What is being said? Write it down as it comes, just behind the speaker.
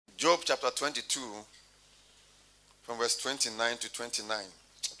Job chapter 22, from verse 29 to 29.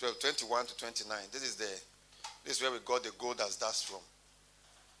 21 to 29. This is where we got the gold as dust from.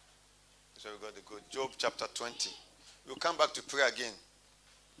 This is where we got the gold. Job chapter 20. We'll come back to pray again.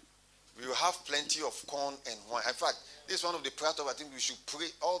 We will have plenty of corn and wine. In fact, this is one of the prayers I think we should pray.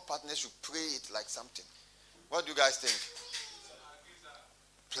 All partners should pray it like something. What do you guys think?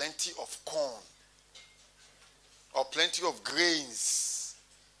 Plenty of corn. Or plenty of grains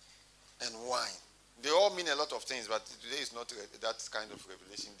and wine. They all mean a lot of things, but today is not that kind of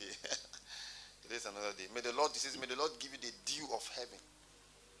revelation day. Today is another day. May the Lord give you the dew of heaven.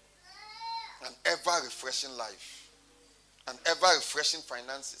 An ever refreshing life. An ever refreshing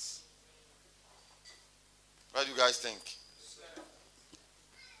finances. What do you guys think?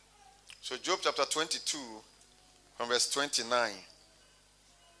 So Job chapter 22 from verse 29.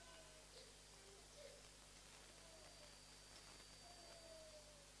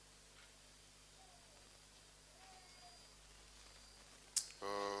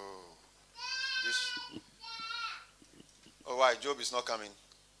 Oh, why? Job is not coming.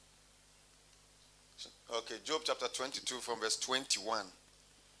 Okay, Job chapter 22 from verse 21.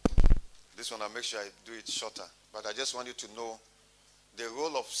 This one I'll make sure I do it shorter. But I just want you to know the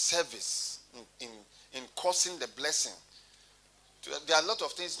role of service in causing the blessing. There are a lot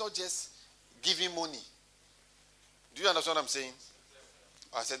of things, not just giving money. Do you understand what I'm saying?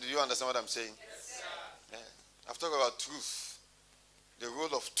 I said, do you understand what I'm saying? Yes, sir. Yeah. I've talked about truth. The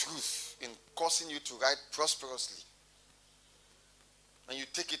role of truth in causing you to write prosperously. And you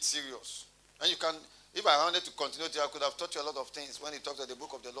take it serious. And you can, if I wanted to continue, I could have taught you a lot of things. When he talks about the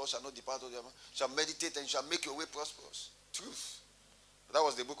book of the law shall not depart of your mouth, shall meditate and shall make your way prosperous. Truth. That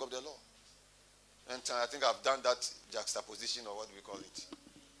was the book of the law. And I think I've done that juxtaposition, or what do we call it?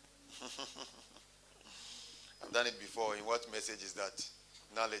 I've done it before. In what message is that?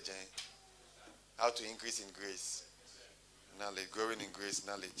 Knowledge. How to increase in grace. Knowledge. Growing in grace,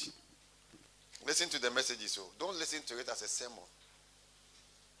 knowledge. Listen to the messages. So don't listen to it as a sermon.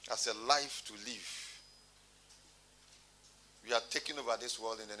 As a life to live. We are taking over this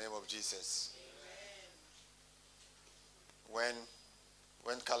world in the name of Jesus. Amen.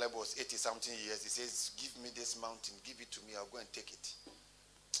 When Caleb was 80-something years, he says, give me this mountain, give it to me, I'll go and take it.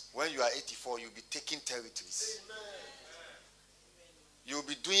 When you are 84, you'll be taking territories. Amen. You'll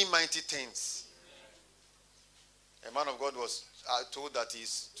be doing mighty things. Amen. A man of God was told that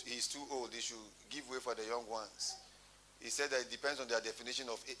he's too old, he should give way for the young ones. He said that it depends on their definition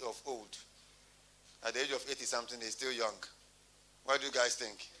of old. At the age of 80-something, they're still young. What do you guys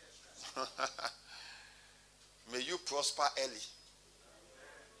think? May you prosper early.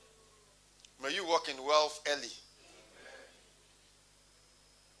 May you walk in wealth early.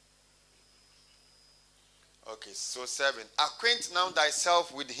 Okay, so 7. Acquaint now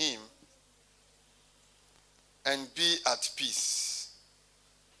thyself with him and be at peace.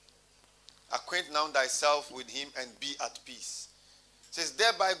 Acquaint now thyself with him and be at peace. It says,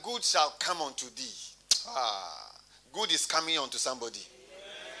 thereby good shall come unto thee. Good is coming unto somebody.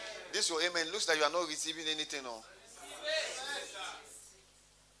 Amen. This your amen looks like you are not receiving anything. No?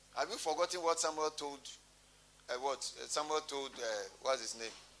 Have you forgotten what Samuel told? What's his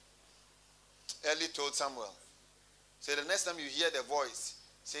name? Eli told Samuel. Say the next time you hear the voice,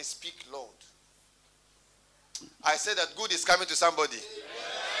 say, speak Lord. I said that good is coming to somebody. Amen.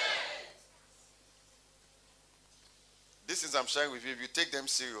 This is I'm sharing with you. If you take them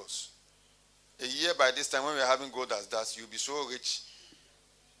serious, a year by this time when we're having gold as dust, you'll be so rich.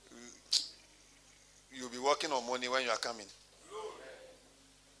 You'll be working on money when you are coming.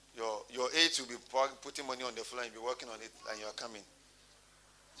 Your age will be putting money on the floor and you'll be working on it and you are coming.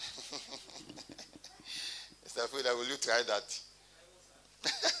 Mr. Frida, will you try that?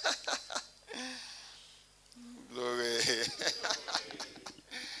 Glory.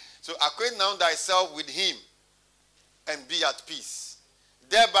 So acquaint now thyself with him and be at peace.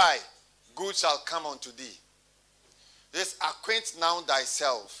 Thereby good shall come unto thee. This acquaint now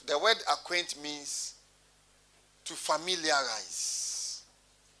thyself. The word acquaint means to familiarize,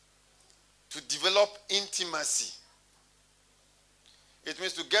 to develop intimacy. It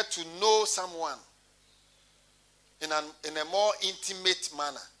means to get to know someone in a more intimate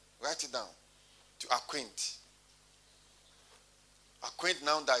manner. Write it down. To acquaint. Acquaint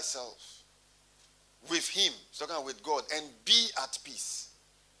now thyself with him, talking with God, and be at peace.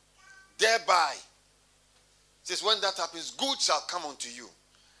 Thereby, it says, when that happens, good shall come unto you.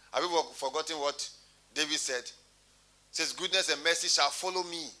 Have you forgotten what David said? It says, goodness and mercy shall follow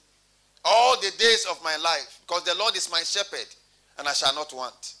me all the days of my life, because the Lord is my shepherd, and I shall not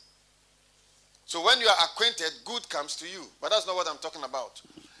want. So when you are acquainted, good comes to you. But that's not what I'm talking about.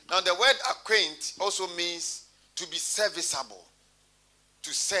 Now the word acquaint also means to be serviceable,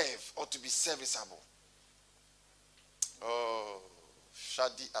 to serve or to be serviceable. Oh,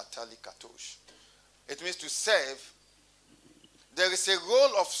 Shadi Atali Katosh. It means to serve. There is a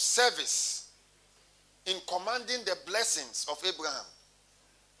role of service in commanding the blessings of Abraham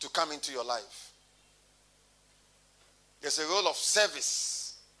to come into your life. There's a role of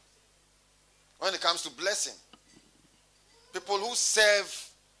service when it comes to blessing. People who serve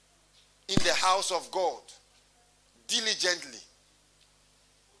in the house of God diligently.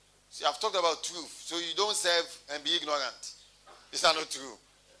 See, I've talked about truth, so you don't serve and be ignorant. Is that not true?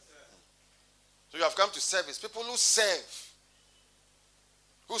 So you have come to service. People who serve,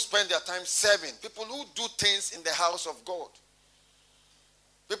 who spend their time serving, people who do things in the house of God,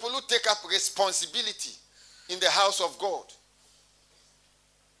 people who take up responsibility in the house of God,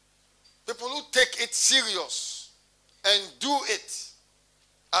 people who take it serious and do it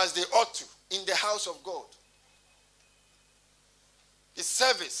as they ought to in the house of God. It's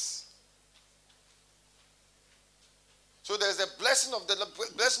service. So there's a blessing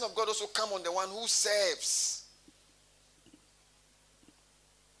of God also come on the one who serves.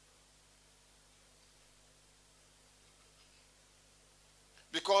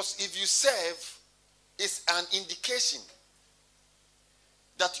 Because if you serve, it's an indication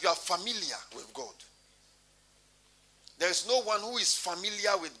that you are familiar with God. There is no one who is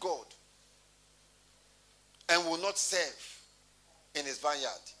familiar with God and will not serve in his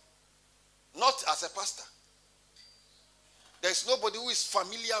vineyard. Not as a pastor. There is nobody who is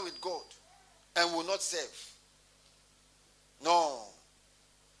familiar with God and will not serve. No.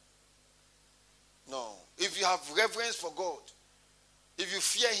 No. If you have reverence for God, if you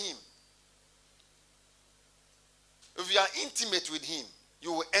fear him, if you are intimate with him,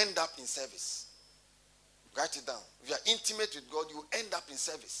 you will end up in service. Write it down. If you are intimate with God, you will end up in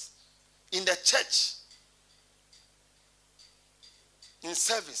service. In the church. In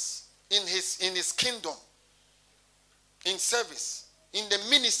service. In his kingdom. In service. In the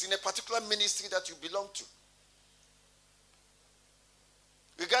ministry, in a particular ministry that you belong to.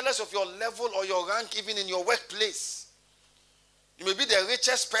 Regardless of your level or your rank, even in your workplace. You may be the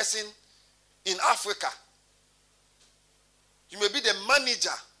richest person in Africa. You may be the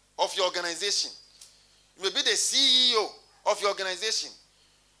manager of your organization. You may be the CEO of your organization.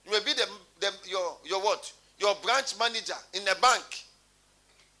 You may be your branch manager in a bank.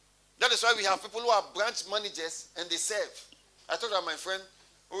 That is why we have people who are branch managers and they serve. I talked about my friend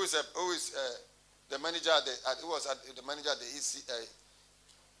who is the manager at the manager at the EC.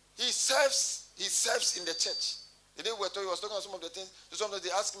 He serves in the church. The day he was talking about some of the things. Sometimes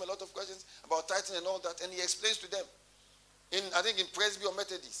they ask him a lot of questions about tithing and all that, and he explains to them. I think in Presby or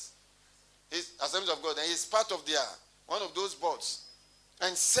Methodist, his Assemblies of God, and he's part of one of those boards,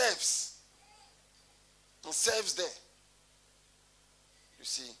 and serves. And serves there. You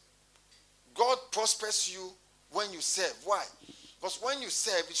see, God prospers you when you serve. Why? Because when you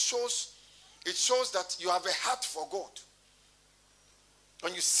serve, it shows that you have a heart for God.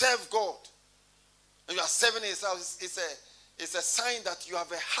 When you serve God, and you are serving His house, it's a sign that you have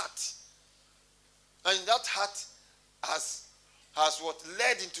a heart. And that heart has what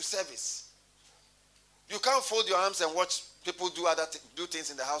led into service. You can't fold your arms and watch people do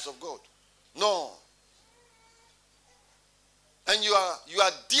things in the house of God. No. And you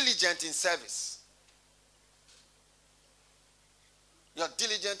are diligent in service. You are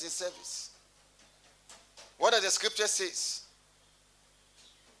diligent in service. What does the scripture says?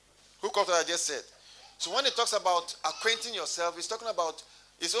 Hook up what I just said. So when it talks about acquainting yourself, it's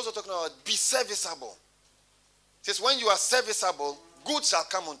also talking about be serviceable. It says when you are serviceable, good shall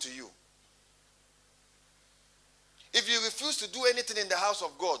come unto you. If you refuse to do anything in the house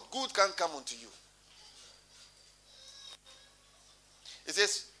of God, good can't come unto you. It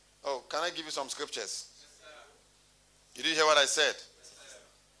says, oh, can I give you some scriptures? Yes, you didn't hear what I said?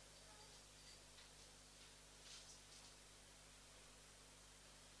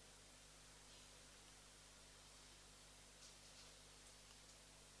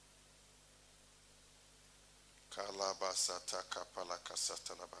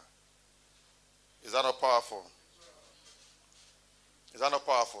 Is that not powerful? Is that not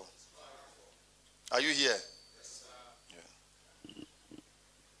powerful? Are you here? Yes, yeah.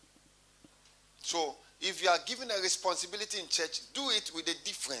 So, if you are given a responsibility in church, do it with a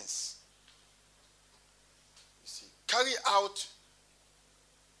difference. You see, carry out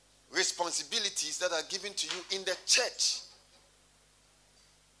responsibilities that are given to you in the church.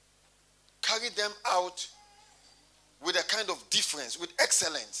 Carry them out with a kind of difference, with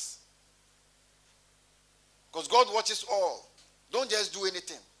excellence. Because God watches all. Don't just do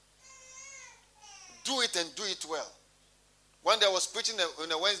anything. do it and do it well. One day I was preaching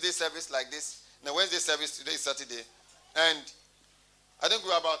in a Wednesday service like this. In a Wednesday service, today is Saturday. And I think we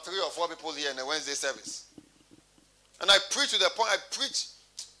were about 3 or 4 people here in a Wednesday service. And I preached to the point,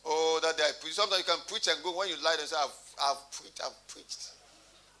 that day I preached. Sometimes you can preach and go, when you lie and say, I've preached.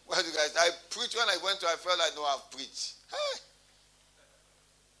 Well, you guys, I preached. When I went to, I felt like, no, I've preached. Hey.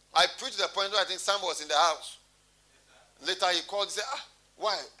 I preached to the point where I think Sam was in the house. Later he called and said,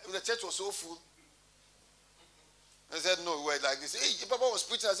 why? The church was so full. I said, no, we were like this. Hey, Papa was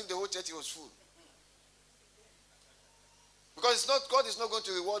preaching as if the whole church was full. Because God is not going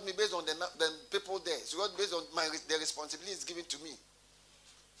to reward me based on the people there. It's based on the responsibility is given to me.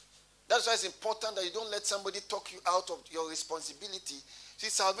 That's why it's important that you don't let somebody talk you out of your responsibility. See,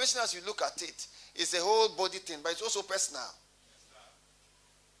 salvation, as you look at it, is a whole body thing, but it's also personal.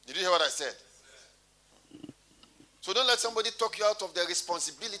 Did you hear what I said? So don't let somebody talk you out of their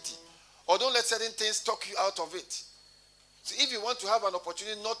responsibility, or don't let certain things talk you out of it. So if you want to have an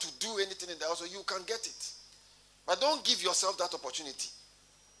opportunity not to do anything in the house, you can get it. But don't give yourself that opportunity.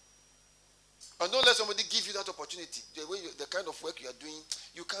 And don't let somebody give you that opportunity. The kind of work you are doing,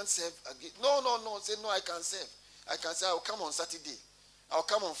 you can't serve again. No. Say, no, I can serve. I can say, I'll come on Saturday. I'll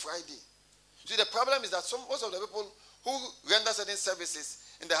come on Friday. See, the problem is that most of the people who render certain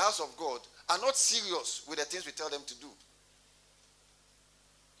services in the house of God are not serious with the things we tell them to do.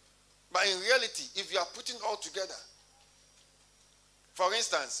 But in reality, if you are putting all together, for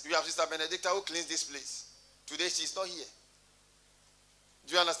instance, you have Sister Benedicta who cleans this place. Today she's not here.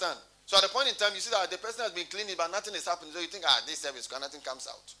 Do you understand? So at the point in time, you see that the person has been cleaning, but nothing is happening. So you think, this service, nothing comes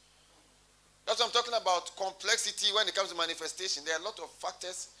out. That's what I'm talking about, complexity when it comes to manifestation. There are a lot of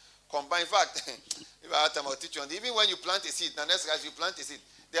factors combined. In fact, if I had time, I'll teach you on. Even when you plant a seed, now next guys, you plant a seed,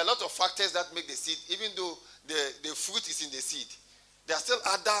 there are a lot of factors that make the seed, even though the fruit is in the seed. There are still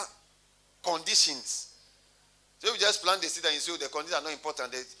other conditions. So if you just plant the seed and you say the conditions are not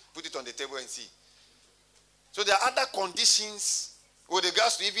important, they put it on the table and see. So there are other conditions with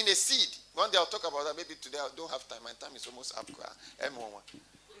regards to even a seed. One day I'll talk about that. Maybe today I don't have time. My time is almost up.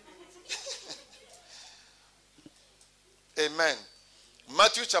 Amen.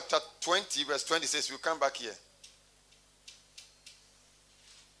 Matthew chapter 20, verse 20 says, we'll come back here.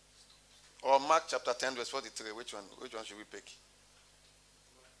 Or Mark chapter 10, verse 43. Which one should we pick?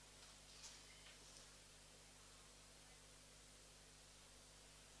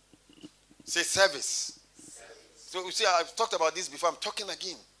 Say service. So you see, I've talked about this before. I'm talking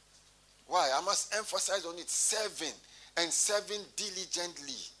again. Why? I must emphasize on it. Serving, and serving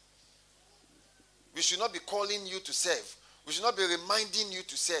diligently. We should not be calling you to serve. We should not be reminding you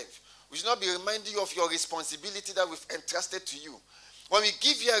to serve. We should not be reminding you of your responsibility that we've entrusted to you. When we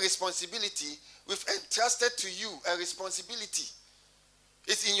give you a responsibility, we've entrusted to you a responsibility.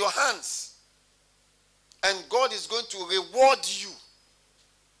 It's in your hands. And God is going to reward you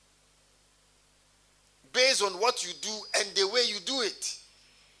based on what you do and the way you do it.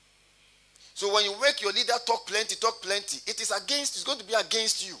 So when you make your leader talk plenty, it's going to be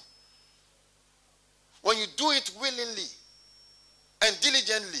against you. When you do it willingly and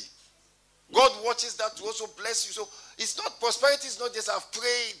diligently, God watches that to also bless you. So it's not, prosperity is not just I've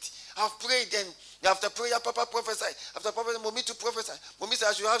prayed, and after prayer, Papa prophesy. After prophecy, Mommy to prophesy. Mommy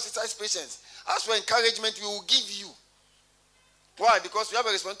says you have exercise patience. As for encouragement, we will give you. Why? Because we have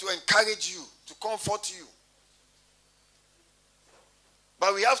a responsibility to encourage you, to comfort you.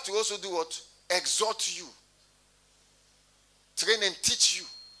 But we have to also do what? Exhort you. Train and teach you.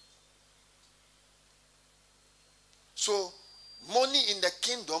 So, money in the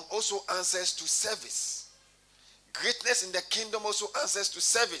kingdom also answers to service. Greatness in the kingdom also answers to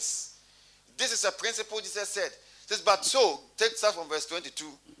service. This is a principle Jesus said. It says, but so, take that from verse 22,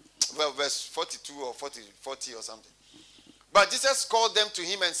 well, verse 42 or 40 or something. But Jesus called them to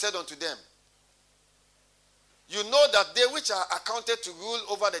him and said unto them, you know that they which are accounted to rule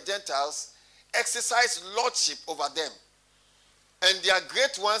over the Gentiles exercise lordship over them, and their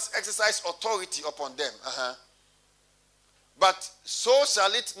great ones exercise authority upon them. But so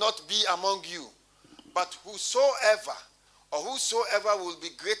shall it not be among you. But whosoever will be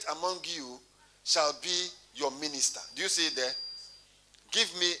great among you shall be your minister. Do you see it there?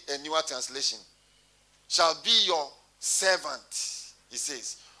 Give me a newer translation. Shall be your servant, he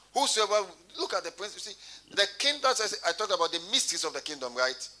says. Whosoever, look at the principle. See, the kingdom, I talked about the mysteries of the kingdom,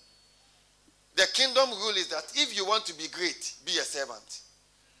 right? The kingdom rule is that if you want to be great, be a servant.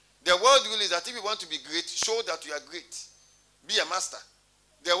 The world rule is that if you want to be great, show that you are great. Be a master.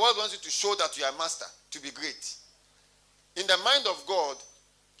 The world wants you to show that you are a master, to be great. In the mind of God,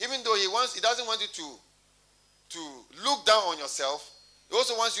 even though he doesn't want you to look down on yourself, he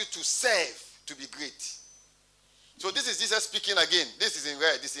also wants you to serve, to be great. So this is Jesus speaking again. This is in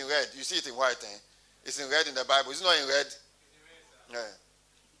red. This is in red. You see it in white. It's in red in the Bible. It's not in red. Yeah.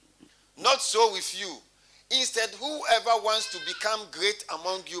 Not so with you. Instead, whoever wants to become great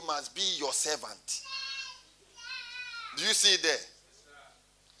among you must be your servant. Do you see it there?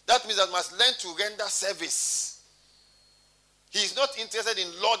 That means that must learn to render service. He is not interested in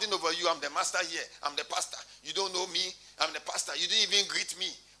lording over you. I'm the master here. I'm the pastor. You don't know me. I'm the pastor. You didn't even greet me.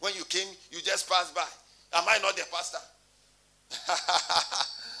 When you came, you just passed by. Am I not the pastor?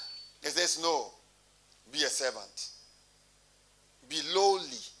 He says, no. Be a servant. Be lowly.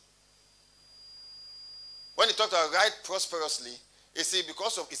 When he talked about ride prosperously, he said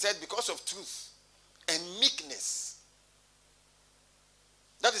because of truth and meekness.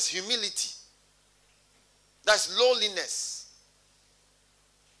 That is humility. That's lowliness.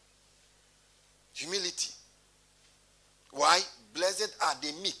 Humility. Why? Blessed are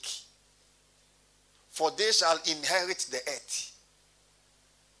the meek, for they shall inherit the earth.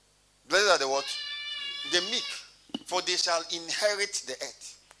 Blessed are the what? The meek, for they shall inherit the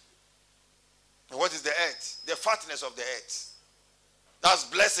earth. And what is the earth? The fatness of the earth. That's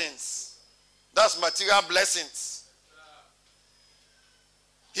blessings. That's material blessings.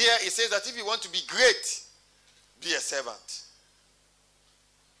 Here it says that if you want to be great, be a servant.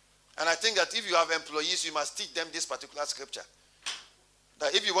 And I think that if you have employees, you must teach them this particular scripture.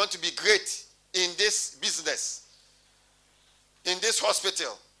 That if you want to be great in this business, in this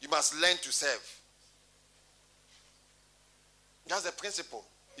hospital, you must learn to serve. That's the principle.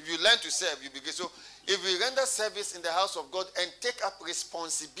 If you learn to serve, you'll be great. So if we render service in the house of God and take up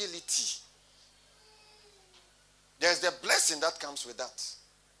responsibility, there's the blessing that comes with that.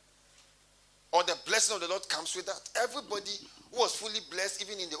 Or the blessing of the Lord comes with that. Everybody who was fully blessed,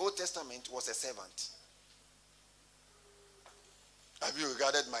 even in the Old Testament, was a servant. Have you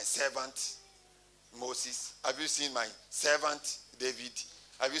regarded my servant Moses? Have you seen my servant David?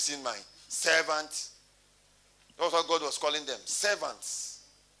 Have you seen my servant? That's what God was calling them. Servants.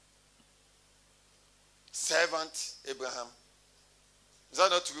 Servant Abraham. Is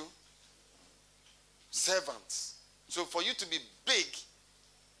that not true? Servants. So for you to be big,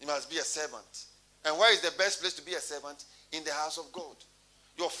 you must be a servant. And where is the best place to be a servant? In the house of God.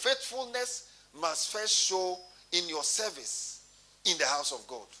 Your faithfulness must first show in your service in the house of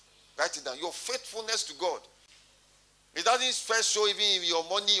God. Write it down. Your faithfulness to God. It doesn't first show even in your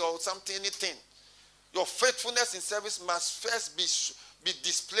money or something, anything. Your faithfulness in service must first be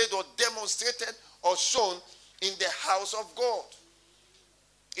displayed or demonstrated or shown in the house of God.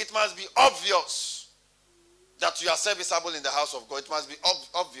 It must be obvious that you are serviceable in the house of God. It must be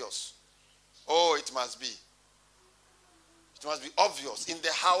obvious. Oh, it must be. It must be obvious in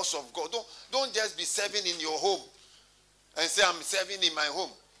the house of God. Don't just be serving in your home and say, I'm serving in my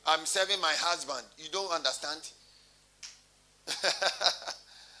home. I'm serving my husband. You don't understand?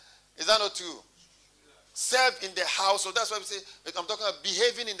 Is that not true? Serve in the house. So that's why we say, I'm talking about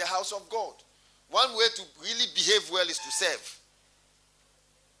behaving in the house of God. One way to really behave well is to serve.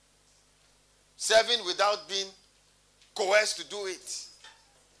 Serving without being coerced to do it.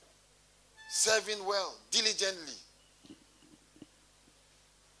 Serving well, diligently.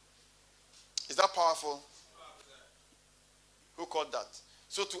 Is that powerful? Who called that?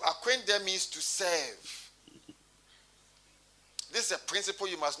 So to acquaint them means to serve. This is a principle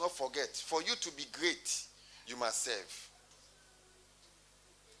you must not forget. For you to be great, you must serve.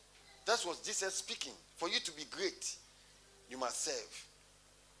 That's what Jesus is speaking. For you to be great, you must serve.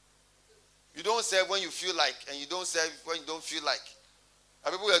 You don't serve when you feel like, and you don't serve when you don't feel like.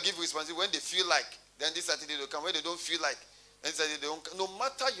 And people will give responsibility when they feel like, then this Saturday they'll come. When they don't feel like, then this Saturday they don't come. No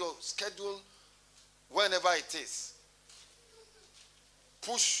matter your schedule, whenever it is,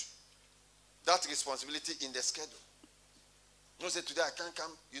 push that responsibility in the schedule. Don't say, today I can't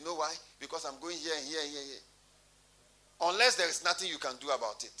come. You know why? Because I'm going here and here and here. Unless there is nothing you can do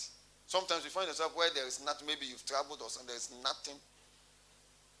about it. Sometimes you find yourself where there is nothing. Maybe you've traveled or something. There is nothing.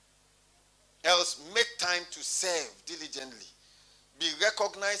 Else, make time to serve diligently. Be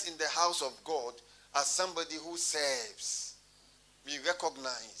recognized in the house of God as somebody who serves. Be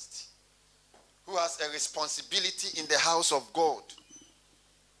recognized. Who has a responsibility in the house of God.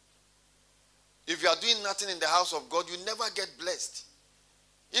 If you are doing nothing in the house of God, you never get blessed.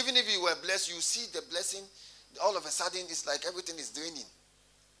 Even if you were blessed, you see the blessing, all of a sudden it's like everything is draining.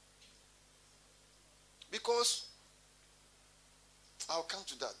 Because, I'll come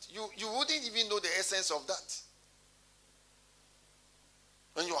to that. You wouldn't even know the essence of that.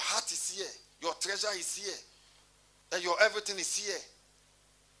 When your heart is here, your treasure is here, and your everything is here,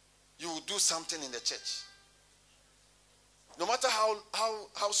 you will do something in the church. No matter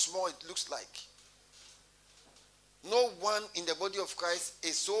how small it looks like. No one in the body of Christ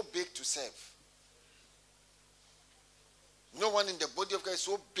is so big to serve. No one in the body of Christ is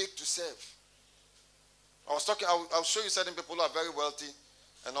so big to serve. I'll show you certain people who are very wealthy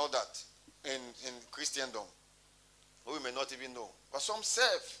and all that in Christendom, who we may not even know. But some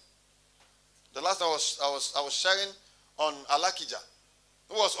serve. The last I was sharing on Alakija,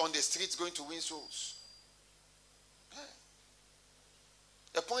 who was on the streets going to win souls. Yeah.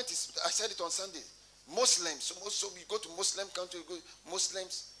 The point is, I said it on Sunday. Muslims, so you go to Muslim country, you go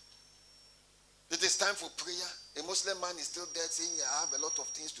Muslims. It is time for prayer. A Muslim man is still there saying, yeah, I have a lot of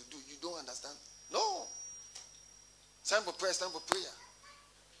things to do. You don't understand? No. It's time for prayer. It's time for prayer.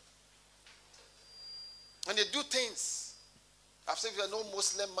 And they do things. I've said there are no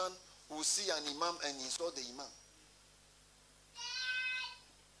Muslim man who will see an imam and install the imam.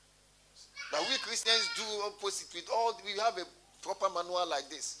 But we Christians do opposite with all. We have a proper manual like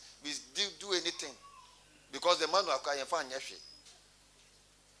this. We do anything because the manual can find Yeshi.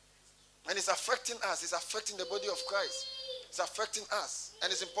 And it's affecting us. It's affecting the body of Christ. It's affecting us.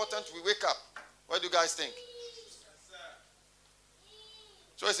 And it's important we wake up. What do you guys think?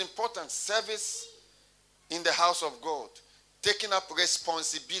 So it's important. Service in the house of God. Taking up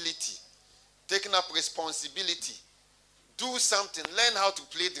responsibility. Taking up responsibility. Do something. Learn how to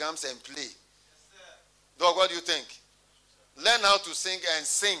play drums and play. Dog, what do you think? Learn how to sing and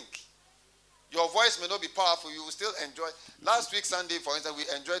sing. Your voice may not be powerful. You will still enjoy. Last week, Sunday, for instance, we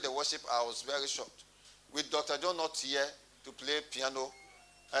enjoyed the worship. I was very shocked. With Dr. John not here to play piano.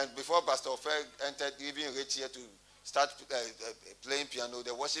 And before Pastor Ofer entered, even Rich here to start playing piano,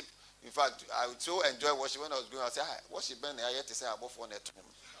 the worship, in fact, I would so enjoy worship. When I was going, I said, hi, worship, Ben, I had to say, I'm off on it.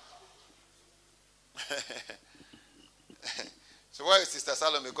 So where is Sister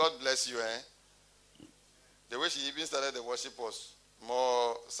Salome? God bless you, eh? The way she even started the worship was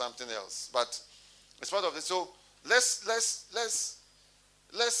more something else. But it's part of it. So let's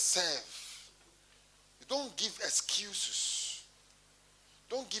serve. Don't give excuses.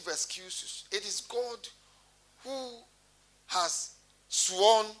 Don't give excuses. It is God who has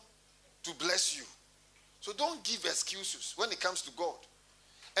sworn to bless you. So don't give excuses when it comes to God.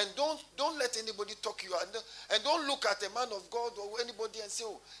 And don't let anybody talk you out. And don't look at a man of God or anybody and say,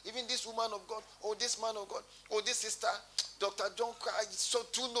 oh, even this woman of God, or this man of God, or this sister, Dr. John Christ, so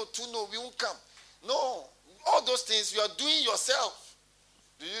too no, we won't come. No. All those things you are doing yourself.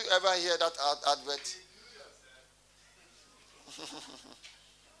 Do you ever hear that advert?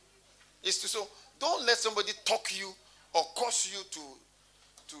 So don't let somebody talk you or cause you to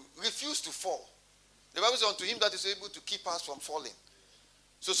refuse to fall. The Bible says unto him that is able to keep us from falling.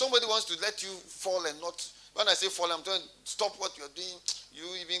 So somebody wants to let you fall and not. When I say fall, I'm trying to stop what you're doing. You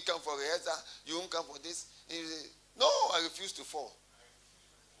even come for rehearsal. You won't come for this. No, I refuse to fall.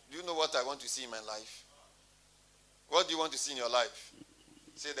 Do you know what I want to see in my life? What do you want to see in your life?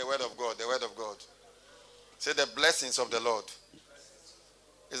 Say the word of God. The word of God. Say the blessings of the Lord.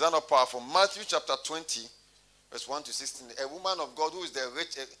 Is that not powerful? Matthew chapter 20, verse 1 to 16. A woman of God who is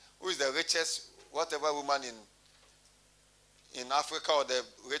the richest, whatever woman in Africa, or the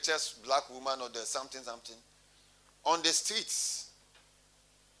richest black woman, or the something, on the streets,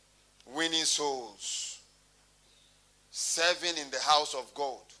 winning souls, serving in the house of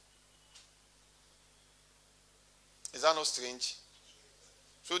God. Is that not strange?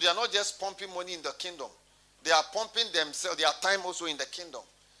 So they are not just pumping money in the kingdom. They are pumping themselves, their time also in the kingdom.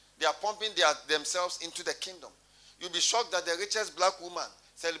 They are pumping themselves into the kingdom. You'll be shocked that the richest black woman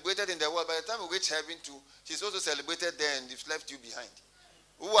celebrated in the world, by the time we reach heaven too, she's also celebrated there and it's left you behind.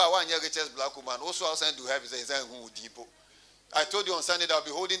 Who are one year richest black woman? Also outside to heaven, I told you on Sunday that I'll be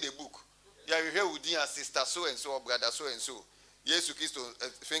holding the book. Yeah, you hear Udi and sister so and so, brother so and so. Yes, you kissed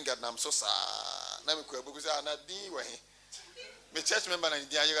finger and I'm so sad. Now me book say me church member and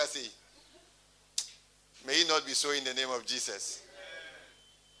the say, may it not be so in the name of Jesus.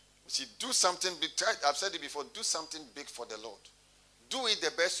 See, do something big. I've said it before, do something big for the Lord. Do it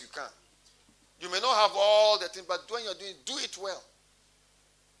the best you can. You may not have all the things, but when you're doing it, do it well.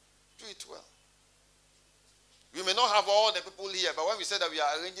 Do it well. We may not have all the people here, but when we said that we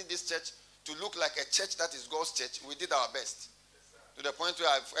are arranging this church to look like a church that is God's church, we did our best. To the point where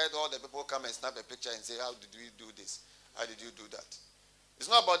I've heard all the people come and snap a picture and say, how did we do this? How did you do that? It's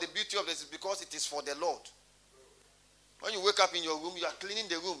not about the beauty of this, it's because it is for the Lord. When you wake up in your room, you are cleaning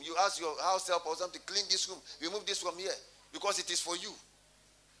the room. You ask your house help or something, clean this room, remove this from here, because it is for you.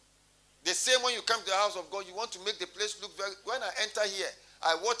 The same when you come to the house of God, you want to make the place look very. When I enter here,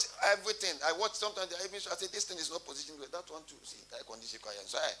 I watch everything. I watch sometimes I even say this thing is not positioned well. That one too. See, air condition quiet.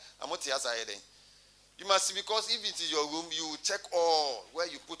 So I'm not here then. You must see, because if it is your room, you check all where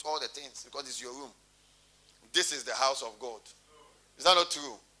you put all the things because it's your room. this is the house of God. Is that not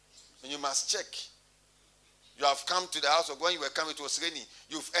true? And you must check. You have come to the house of God. When you were coming, it was raining.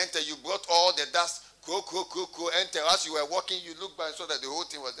 You've entered. You brought all the dust. Enter. As you were walking, you looked back and saw that the whole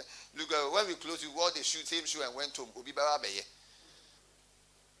thing was there. Look, when we closed, you wore the same shoe and went home.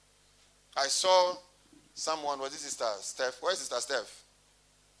 I saw someone. Was this Sister Steph? Where is Sister Steph?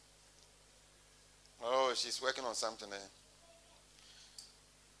 Oh, she's working on something there.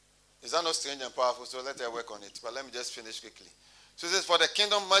 Is that not strange and powerful? So let her work on it. But let me just finish quickly. So it says, for the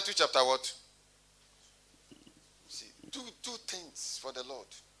kingdom, Matthew chapter what? See, do things for the Lord.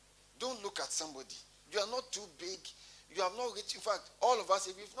 Don't look at somebody. You are not too big. You have not reached. In fact, all of us,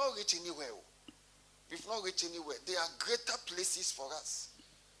 if we've not reached anywhere, we've not reached anywhere. There are greater places for us.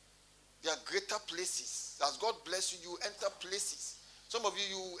 There are greater places. As God bless you, you enter places. Some of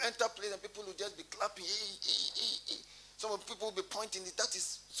you enter places and people will just be clapping. Some of people will be pointing. That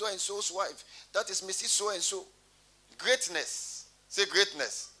is so-and-so's wife. That is Mrs. So-and-so. Greatness. Say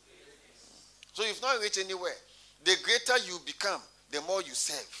greatness. So you've not reached anywhere. The greater you become, the more you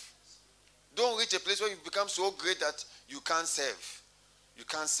serve. Don't reach a place where you become so great that you can't serve. You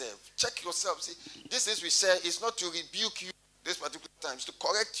can't serve. Check yourself. See, this is we say is not to rebuke you this particular time. It's to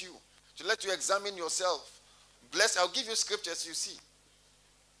correct you. To let you examine yourself. Bless. I'll give you scriptures you see.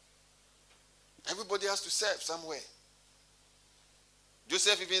 Everybody has to serve somewhere.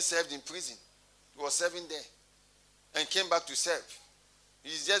 Joseph even served in prison. He was serving there. And came back to serve.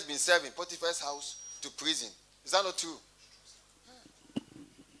 He's just been serving Potiphar's house to prison. Is that not true?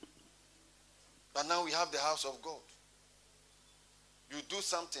 But now we have the house of God. You do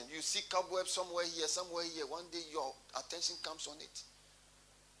something. You see cobweb somewhere here, somewhere here. One day your attention comes on it.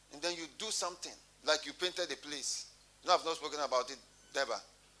 And then you do something. Like you painted the place. You know, I've not spoken about it, Deborah.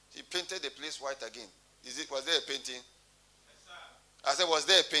 She painted the place white again. Was there a painting? Yes, sir. I said, was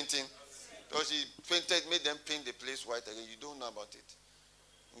there a painting? So she painted, made them paint the place white again. You don't know about it.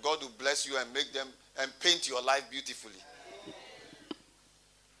 God will bless you and make them and paint your life beautifully.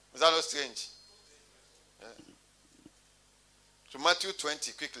 Is that not strange? Yeah. So Matthew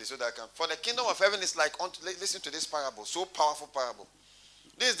 20, quickly, so that I can. For the kingdom of heaven is like unto, listen to this parable, so powerful parable.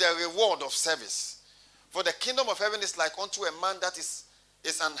 This is the reward of service. For the kingdom of heaven is like unto a man that is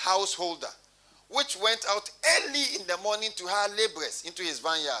an householder, which went out early in the morning to hire laborers into his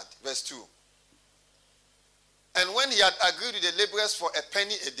vineyard. Verse 2. And when he had agreed with the laborers for a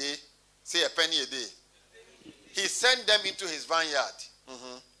penny a day, say a penny a day, he sent them into his vineyard.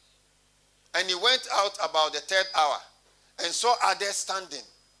 Mm-hmm. And he went out about the third hour and saw others standing,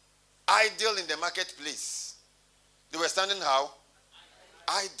 idle in the marketplace. They were standing how?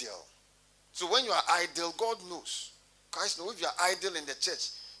 Idle. So when you are idle, God knows. Christ knows. If you are idle in the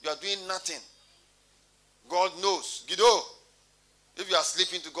church, you are doing nothing. God knows. Guido, if you are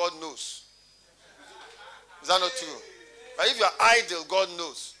sleeping, God knows. Is that not true? But if you are idle, God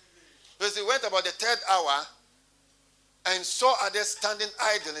knows. Because he went about the third hour and saw others standing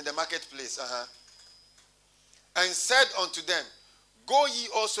idle in the marketplace. And said unto them, go ye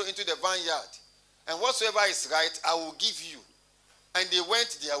also into the vineyard, and whatsoever is right, I will give you. And they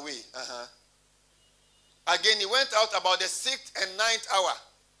went their way. Again, he went out about the 6th and 9th hour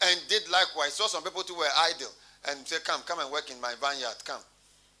and did likewise. Saw some people who were idle and said, come and work in my vineyard, come.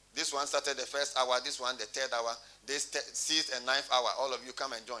 This one started the 1st hour, this one the 3rd hour, this 6th and 9th hour. All of you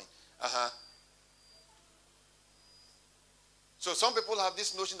come and join. So some people have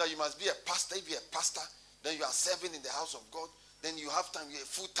this notion that you must be a pastor. If you're a pastor, then you are serving in the house of God. Then you have time, you're a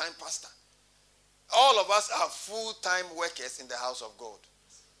full-time pastor. All of us are full-time workers in the house of God.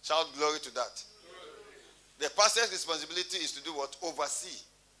 Shout glory to that. The pastor's responsibility is to do what? Oversee.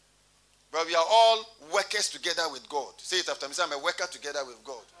 But we are all workers together with God. Say it after me. Say, I'm a worker together with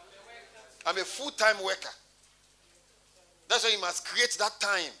God. I'm a full-time worker. That's why you must create that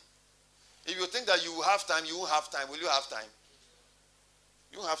time. If you think that you will have time, you won't have time. Will you have time?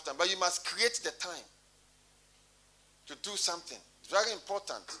 You won't have time. But you must create the time to do something. It's very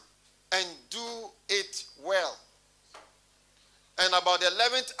important. And do it well. And about the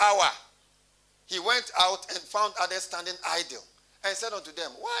 11th hour, he went out and found others standing idle. And said unto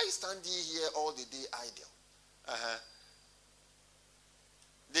them, why stand ye here all the day idle?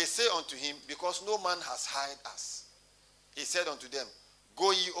 They say unto him, because no man has hired us. He said unto them,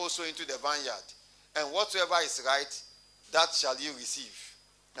 go ye also into the vineyard, and whatsoever is right, that shall ye receive.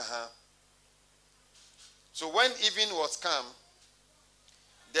 So when evening was come,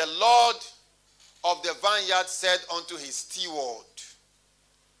 the Lord of the vineyard said unto his steward,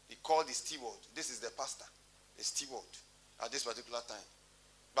 he called his steward. This is the pastor, the steward at this particular time.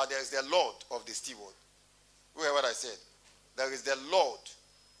 But there is the Lord of the steward. You hear what I said? There is the Lord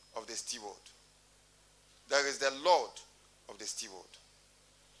of the steward. there is the Lord of the steward.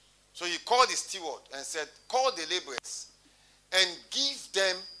 So he called the steward and said, call the laborers and give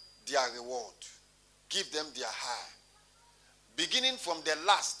them their reward. Give them their hire. Beginning from the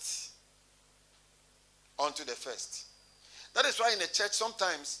last unto the first. That is why in the church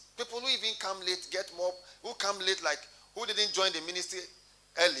sometimes people who even come late get more, who come late like who didn't join the ministry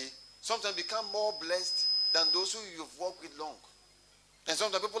early, sometimes become more blessed than those who you've worked with long. And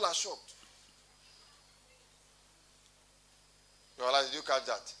sometimes people are shocked. Did you catch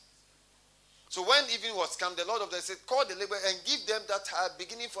that? So when evening was come, the Lord of the said, call the labor and give them that hire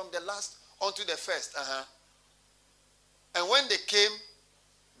beginning from the last unto the first. And when they came,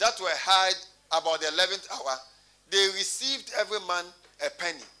 that were hired about the 11th hour, they received every man a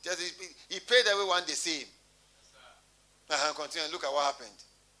penny. Just he paid everyone the same. Continue. Look at what happened.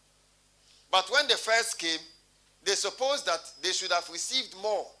 But when the first came, they supposed that they should have received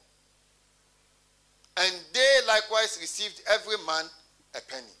more. And they likewise received every man a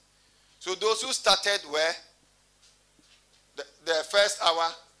penny. So those who started were the first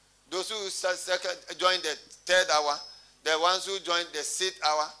hour, those who joined the third hour, the ones who joined the sixth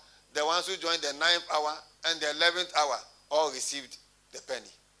hour, the ones who joined the ninth hour, and the 11th hour, all received the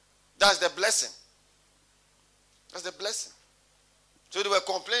penny. That's the blessing. That's the blessing. So they were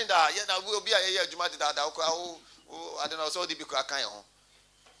complaining that, we'll be a I don't know, so the people are kind of.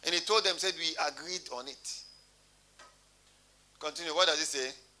 And he told them, said, we agreed on it. Continue. What does it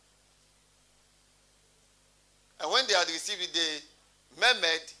say? And when they had received it, they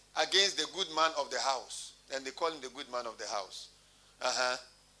murmured against the good man of the house. And they called him the good man of the house.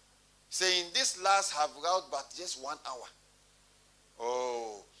 Saying, this last have wrought but just 1 hour.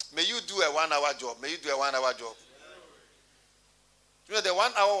 Oh, may you do a 1 hour job. May you do a 1 hour job. You know, the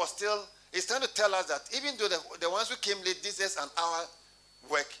 1 hour was still, it's trying to tell us that even though the ones who came late, this is an hour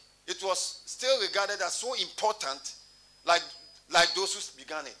work, it was still regarded as so important, like those who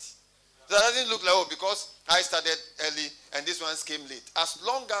began it. So that doesn't look like, oh, because I started early and these ones came late. As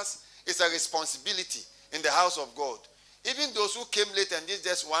long as it's a responsibility in the house of God, even those who came late and did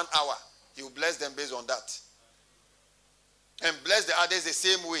just 1 hour, he will bless them based on that. And bless the others the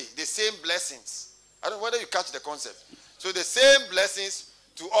same way, the same blessings. I don't know whether you catch the concept. So the same blessings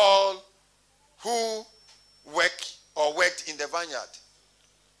to all who work or worked in the vineyard.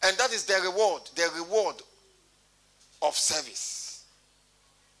 And that is the reward of service.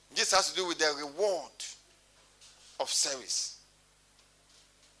 This has to do with the reward of service.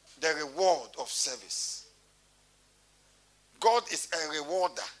 The reward of service. God is a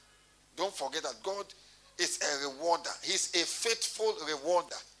rewarder. Don't forget that God is a rewarder. He's a faithful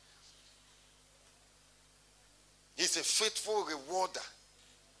rewarder. He's a faithful rewarder.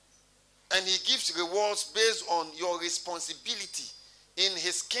 And he gives rewards based on your responsibility in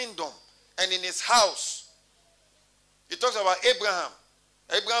his kingdom and in his house. He talks about Abraham.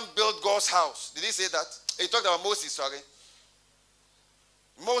 Abraham built God's house. Did he say that? He talked about Moses, sorry.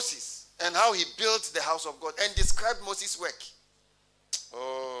 Moses and how he built the house of God and described Moses' work.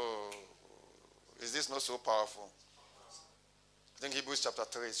 Oh, is this not so powerful? I think Hebrews chapter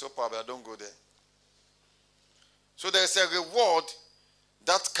 3 is so powerful, I don't go there. So there is a reward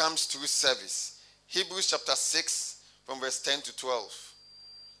that comes through service. Hebrews chapter 6 from verse 10 to 12.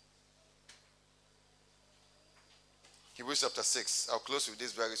 Hebrews chapter 6. I'll close with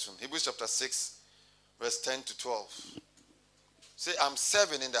this very soon. Hebrews chapter 6 verse 10 to 12. Say, I'm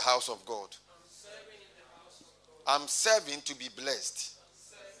serving in the house of God. I'm serving to be blessed.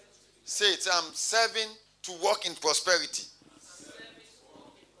 Say it. I'm serving to walk in prosperity.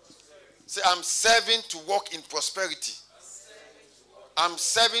 Say, I'm serving to walk in prosperity. I'm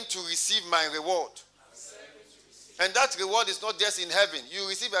serving to receive my reward. And that reward is not just in heaven. You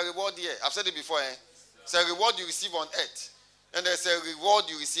receive a reward here. I've said it before. It's a reward you receive on earth. And there's a reward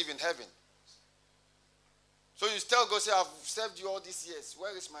you receive in heaven. So you tell God, say, I've served you all these years.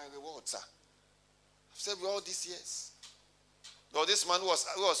 Where is my reward, sir? I've served you all these years. Or this man who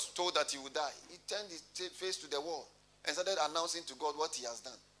was told that he would die. He turned his face to the wall and started announcing to God what he has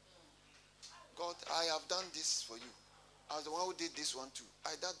done. God, I have done this for you. I was the one who did this one too.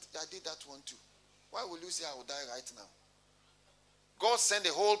 I did that one too. Why will you say I will die right now? God sent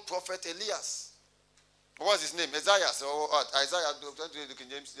a whole prophet Elias. What's his name? Isaiah. Isaiah. The King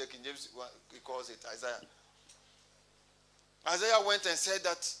James he calls it Isaiah. Isaiah went and said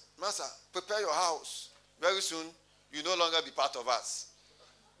that, Master, prepare your house. Very soon, you no longer be part of us.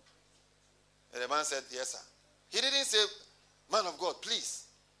 And the man said, yes, sir. He didn't say, man of God, please,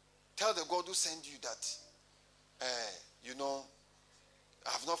 tell the God who sent you that, I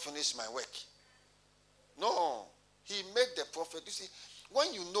have not finished my work. No. He made the prophet. You see,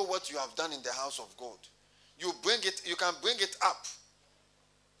 when you know what you have done in the house of God, You bring it, you can bring it up.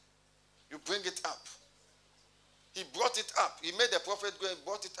 You bring it up. He brought it up. He made the prophet go and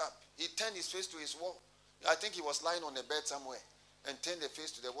brought it up. He turned his face to his wall. I think he was lying on a bed somewhere and turned the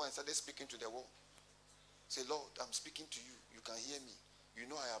face to the wall and started speaking to the wall. Say, Lord, I'm speaking to you. You can hear me. You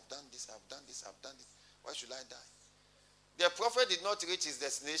know I have done this, I've done this, I've done this. Why should I die? The prophet did not reach his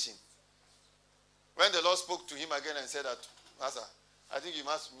destination. When the Lord spoke to him again and said that, Master, I think you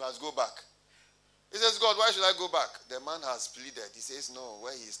must go back. He says, God, why should I go back? The man has pleaded. He says, no,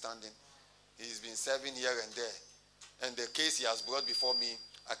 where he is standing, he's been serving here and there. And the case he has brought before me,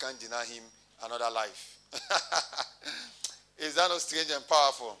 I can't deny him another life. Is that not strange and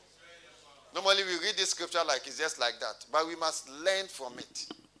powerful? Normally we read this scripture like it's just like that. But we must learn from it.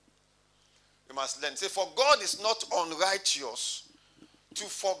 We must learn. Say, for God is not unrighteous to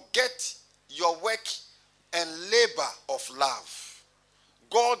forget your work and labor of love.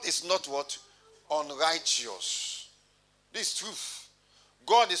 God is not what? Unrighteous. This is truth.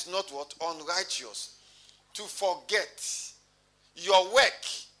 God is not what? Unrighteous to forget your work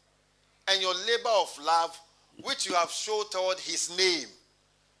and your labor of love which you have shown toward his name.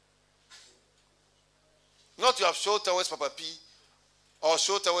 Not you have shown towards Papa P or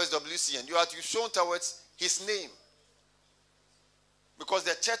shown towards WCN. You have shown towards his name. Because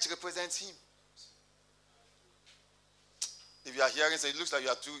the church represents him. If you are hearing something, it looks like you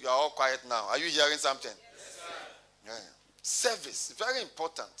are all quiet now. Are you hearing something? Yes, sir. Yeah. Service, very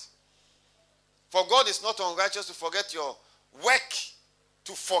important. For God is not unrighteous to forget your work.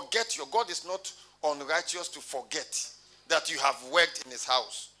 To forget your God is not unrighteous to forget that you have worked in his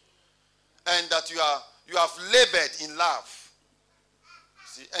house. And that you have labored in love.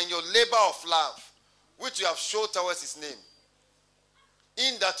 See, and your labor of love, which you have shown towards his name.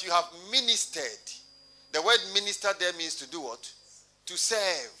 In that you have ministered. The word minister there means to do what? To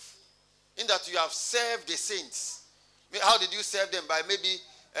serve. In that you have served the saints. How did you serve them? By maybe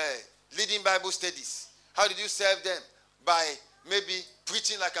leading Bible studies. How did you serve them? By maybe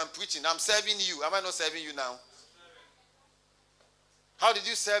preaching like I'm preaching. I'm serving you. Am I not serving you now? How did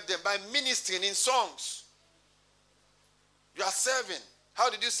you serve them? By ministering in songs. You are serving. How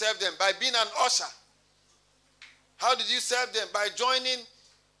did you serve them? By being an usher. How did you serve them? By joining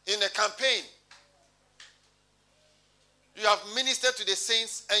in a campaign. You have ministered to the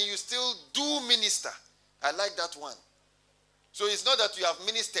saints and you still do minister. I like that one. So it's not that you have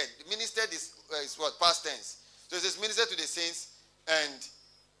ministered. Ministered is what? Past tense. So it says ministered to the saints and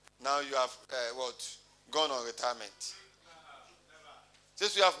now you have gone on retirement. It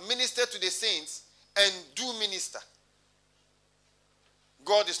says you have ministered to the saints and do minister.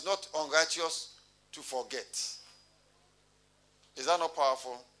 God is not unrighteous to forget. Is that not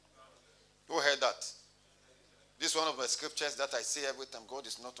powerful? Who heard that? This is one of my scriptures that I say every time. God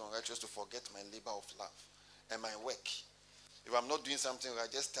is not unrighteous to forget my labor of love and my work. If I'm not doing something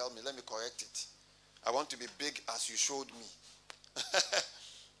right, just tell me. Let me correct it. I want to be big as you showed me.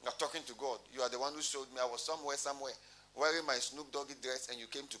 I'm talking to God. You are the one who showed me. I was somewhere, wearing my Snoop Doggy dress and you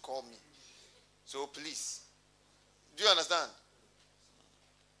came to call me. So please. Do you understand?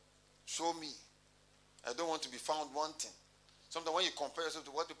 Show me. I don't want to be found wanting. Sometimes when you compare yourself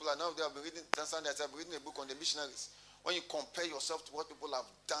to what people are now, they have been reading, I've been reading a book on the missionaries. When you compare yourself to what people have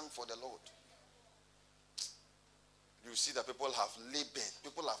done for the Lord, you see that people have labored.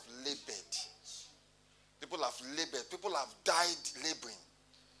 People have labored. People have labored. People have died laboring.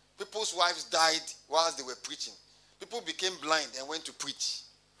 People's wives died whilst they were preaching. People became blind and went to preach.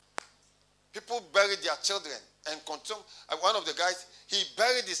 People buried their children and consumed. One of the guys, he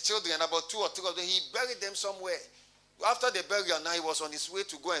buried his children, about 2 or 3 of them. He buried them somewhere. After the burial, now he was on his way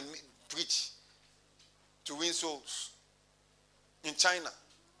to go and preach to win souls in China.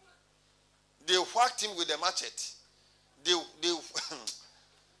 They whacked him with a machete. They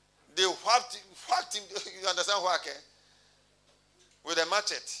whacked him. You understand whack? Eh? With a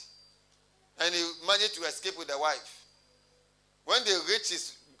machete, and he managed to escape with the wife. When they reached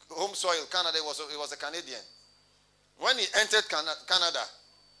his home soil, Canada, he was a Canadian. When he entered Canada,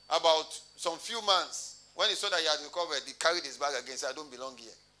 about some few months. When he saw that he had recovered, he carried his bag again and said, I don't belong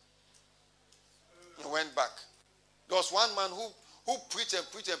here. He went back. There was one man who preached and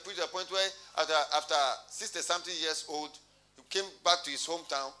preached and preached to the point where after 60-something years old, he came back to his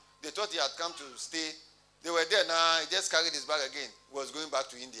hometown. They thought he had come to stay. They were there. Now he just carried his bag again. He was going back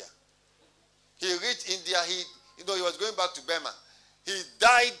to India. He reached India. He was going back to Burma. He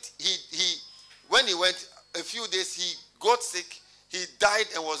died. When he went, a few days, he got sick. He died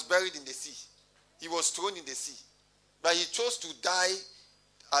and was buried in the sea. He was thrown in the sea. But he chose to die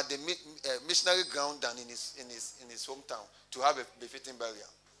at the missionary ground than in his hometown to have a befitting burial.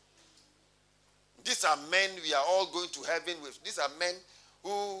 These are men we are all going to heaven with. These are men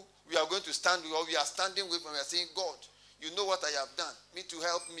who we are going to stand with, or we are standing with, and we are saying, God, you know what I have done. Me to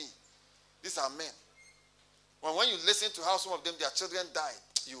help me. These are men. When you listen to how some of them, their children died,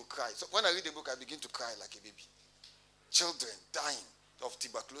 you cry. So when I read the book, I begin to cry like a baby. Children dying of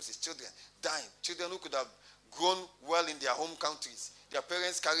tuberculosis. Children dying. Children who could have grown well in their home countries. Their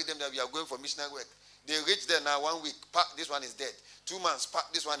parents carried them that we are going for missionary work. They reach there now 1 week. This one is dead. 2 months.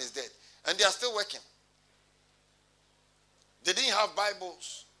 This one is dead. And they are still working. They didn't have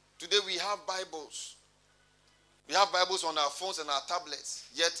Bibles. Today we have Bibles. We have Bibles on our phones and our tablets.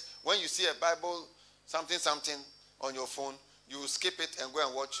 Yet when you see a Bible, something on your phone, you will skip it and go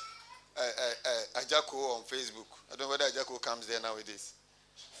and watch Ajako on Facebook. I don't know whether Ajako comes there nowadays.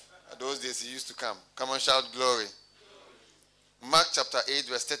 Those days he used to come. Come on, shout glory. Mark chapter 8,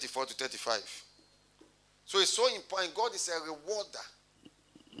 verse 34 to 35. So it's so important. God is a rewarder.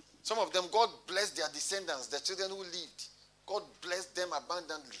 Some of them, God blessed their descendants, the children who lived. God blessed them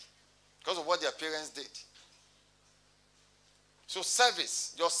abundantly because of what their parents did. So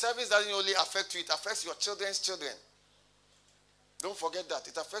service. Your service doesn't only affect you, it affects your children's children. Don't forget that.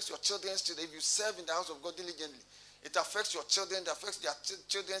 It affects your children's children. If you serve in the house of God diligently, it affects your children, it affects their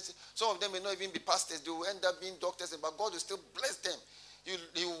children. Some of them may not even be pastors. They will end up being doctors, but God will still bless them.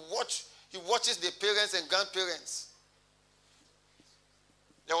 He watches their parents and grandparents.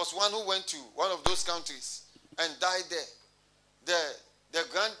 There was one who went to one of those countries and died there.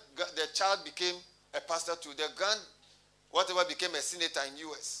 The child became a pastor too. Whatever became a senator in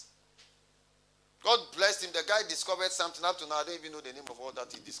US. God blessed him. The guy discovered something. Up to now, I don't even know the name of all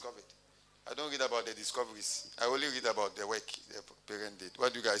that he discovered. I don't read about the discoveries. I only read about the work the parent did.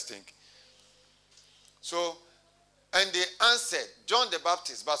 What do you guys think? So, and they answered, John the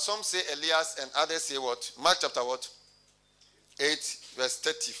Baptist, but some say Elias and others say what? Mark chapter what? 8, verse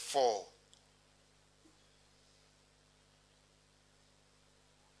 34.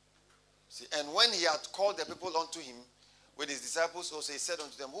 See, and when he had called the people unto him, with his disciples also, he said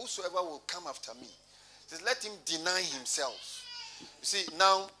unto them, whosoever will come after me, says, let him deny himself. You see,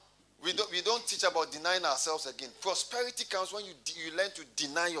 now, we don't teach about denying ourselves again. Prosperity comes when you learn to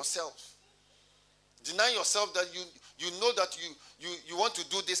deny yourself. Deny yourself that you know that you want to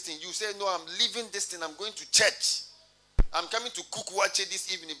do this thing. You say, no, I'm leaving this thing. I'm going to church. I'm coming to cook wache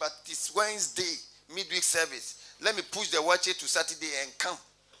this evening, but it's Wednesday, midweek service. Let me push the wache to Saturday and come.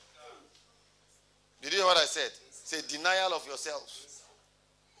 Did you hear what I said? Say denial of yourself.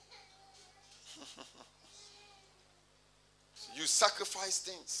 You sacrifice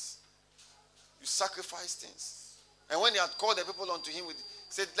things. You sacrifice things. And when he had called the people unto him, he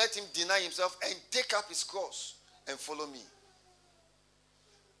said, let him deny himself and take up his cross and follow me.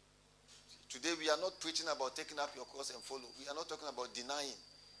 Today we are not preaching about taking up your cross and follow. We are not talking about denying.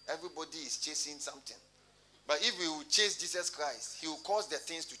 Everybody is chasing something. But if we will chase Jesus Christ, he will cause the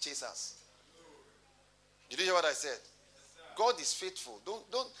things to chase us. Did you hear what I said? God is faithful.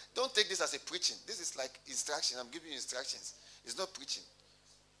 Don't take this as a preaching. This is like instruction. I'm giving you instructions. It's not preaching.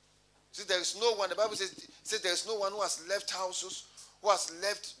 See, there is no one. The Bible says there is no one who has left houses, who has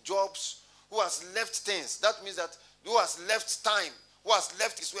left jobs, who has left things. That means that who has left time, who has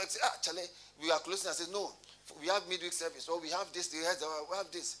left his work. Say, Charlie, we are closing. I say, no, we have midweek service, or we have this, we have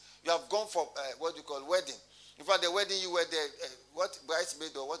this. You have gone for what you call wedding. In fact, the wedding you were there, what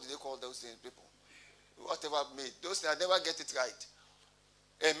bridesmaid or what do they call those things, people? Whatever made. Those things, I never get it right.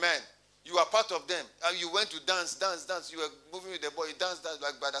 Amen. You are part of them. You went to dance. You were moving with the boy. You dance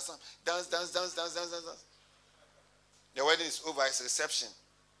like Brother Sam. Dance. The wedding is over. It's reception.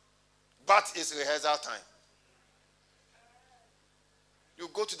 But it's rehearsal time. You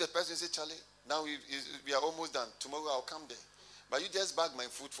go to the person and say, Charlie, now we are almost done. Tomorrow I'll come there. But you just bag my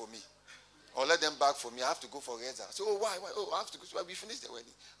food for me. Or let them bag for me. I have to go for rehearsal. So, why? Oh, I have to go. So we finished the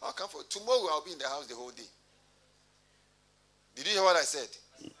wedding. I'll come for tomorrow. I'll be in the house the whole day. Did you hear what I said?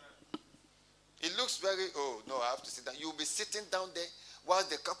 It looks very, I have to sit down. You'll be sitting down there while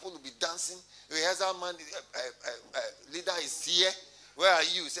the couple will be dancing. Rehearsal man, leader is here. Where are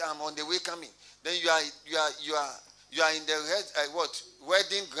you? Say, I'm on the way coming. Then you are in the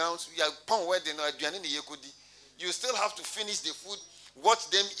wedding grounds. You are upon wedding or you still have to finish the food, watch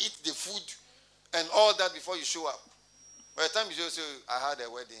them eat the food, and all that before you show up. By the time you say, I had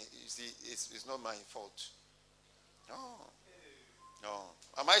a wedding, you see, it's not my fault. No.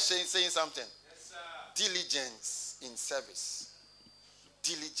 Am I saying something? Yes, sir. Diligence in service.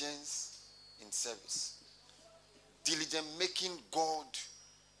 Diligence in service. Diligent, making God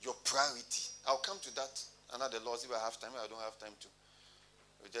your priority. I'll come to that another Lord if I have time. I don't have time to.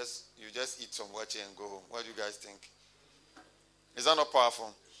 You just eat some water and go home. What do you guys think? Is that not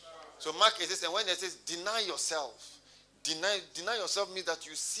powerful? So Mark 8, and when it says deny yourself, deny yourself means that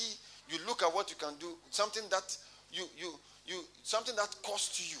you look at what you can do, something that something that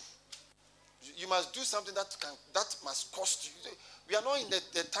costs you. You must do something that must cost you. We are not in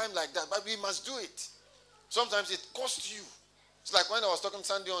the time like that, but we must do it. Sometimes it costs you. It's like when I was talking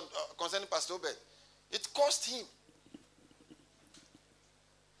Sunday on concerning Pastor Obed. It cost him.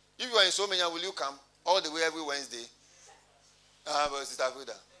 If you are in Somenya, will you come all the way every Wednesday? Sister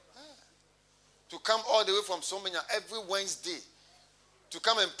Frida. To come all the way from Somenya every Wednesday to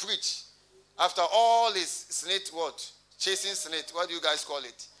come and preach after all his snake, what? Chasing snake. What do you guys call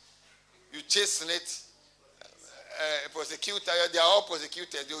it? You chase snake, prosecutor. They are all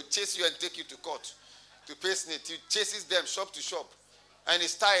prosecuted. They will chase you and take you to court to pay snake. He chases them shop to shop, and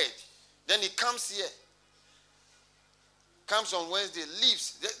he's tired. Then he comes here. Comes on Wednesday,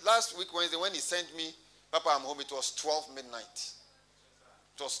 leaves. Last week Wednesday when he sent me, Papa, I'm home. It was 12 midnight.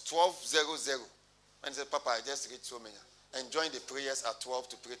 It was 12:00. And he said, Papa, I just reached Somenya and joined the prayers at 12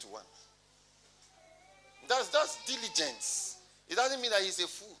 to pray to 1. That's diligence. It doesn't mean that he's a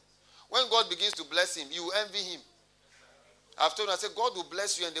fool. When God begins to bless him, you envy him. I've told him, I said, God will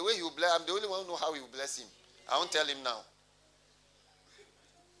bless you, and the way he will bless, I'm the only one who knows how he will bless him. I won't tell him now.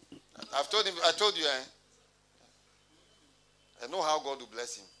 I told you, I know how God will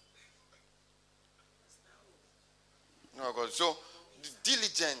bless him. No, God. So,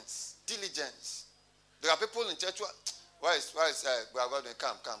 diligence. There are people in church. Why is Brother Godwin?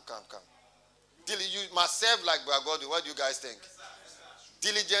 Come. You must serve like Brother Godwin. What do you guys think?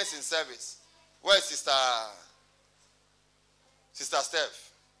 Diligence in service. Where is Sister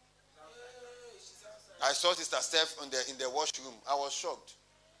Steph? I saw Sister Steph in the washroom. I was shocked.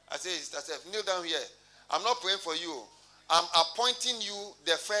 I said, Sister Steph, kneel down here. I'm not praying for you. I'm appointing you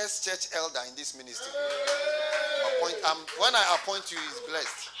the first church elder in this ministry. When I appoint you, he's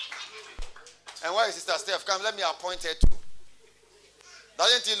blessed. And where is Sister Steph? Come, let me appoint her too.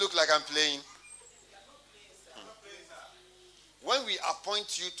 Doesn't it look like I'm playing? When we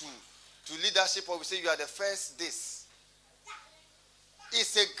appoint you to leadership, or we say you are the first this,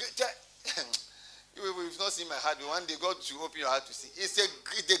 it's a great. You've not seen my heart. One day God should open your heart to see. It's the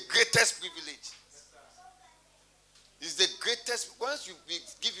greatest privilege. It's the greatest. Once we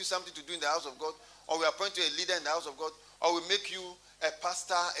give you something to do in the house of God, or we appoint you a leader in the house of God, or we make you a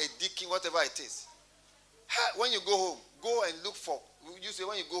pastor, a deacon, whatever it is. When you go home, go and look for. You say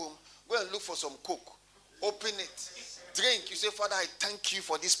when you go home, go and look for some Coke. Open it. Drink. You say, Father, I thank you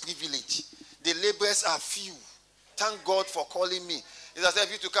for this privilege. The laborers are few. Thank God for calling me. It's as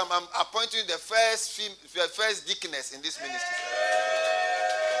if you to come. I'm appointing the first deaconess in this ministry.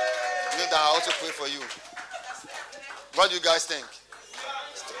 You know that I also pray for you. What do you guys think?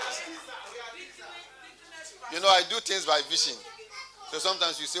 You know, I do things by vision. So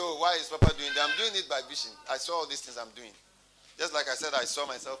sometimes you say, oh, why is Papa doing that? I'm doing it by vision. I saw all these things I'm doing. Just like I said, I saw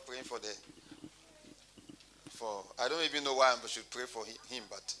myself praying I don't even know why I should pray for him,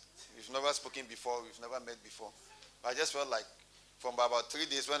 but we've never spoken before, we've never met before. But I just felt like from about 3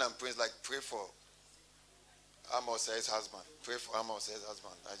 days when I'm praying, like pray for Amos's husband. Pray for Amos's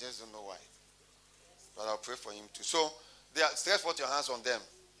husband. I just don't know why. But I'll pray for him too. So stretch forth your hands on them.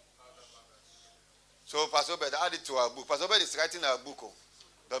 So Pastor Obed, add it to our book. Pastor Obed is writing our book,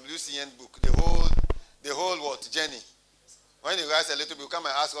 WCN book, the whole what journey. When he writes a little bit, come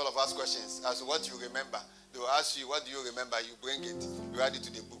and ask all of us questions as to what you remember. They will ask you, what do you remember? You bring it. You add it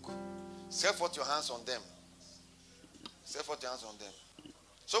to the book. Stretch forth your hands on them. Stretch forth your hands on them.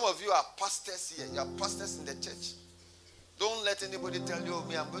 Some of you are pastors here. You are pastors in the church. Don't let anybody tell you,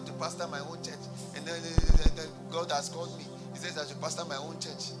 me, I'm going to pastor my own church. And then God has called me. He says I should pastor my own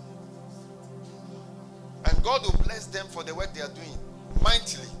church. And God will bless them for the work they are doing.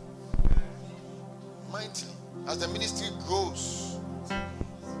 Mightily. Mightily. As the ministry grows.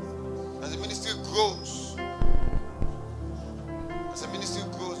 As the ministry grows. As the ministry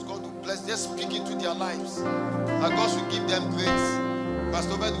grows, God will bless. Just speak into their lives. And God should give them grace.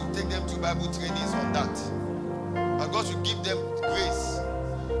 Pastor Ben will take them to Bible trainings on that. And God should give them grace.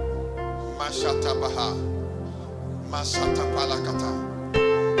 Mashata Baha. Mashata Palakata.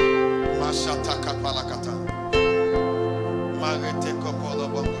 Mashata Kapalakata. Marete Kopolo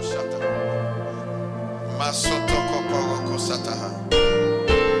Bongo Shata. Masoto Koporoko Sataha.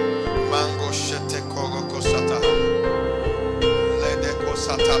 Mango Shete Koroko Sataha. Ledeko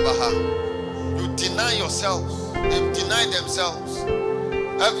Satabaha. You deny yourself. They deny themselves.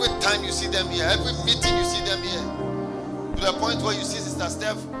 Every time you see them here, every meeting you see them here, to the point where you see Sister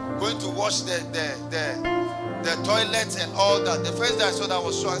Steph going to wash the toilets and all that. The first day I saw that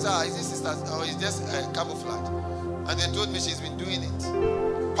was shocked. I said, is this Sister or is just camouflage? And they told me she's been doing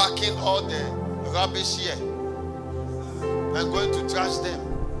it. packing all the rubbish here and going to trash them.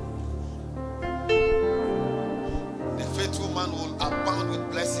 The faithful man will abound with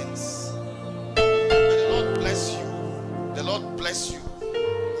blessings. May the Lord bless you. The Lord bless you.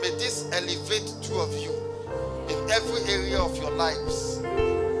 May this elevate two of you in every area of your lives.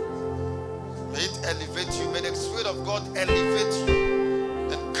 May it elevate you. May the Spirit of God elevate you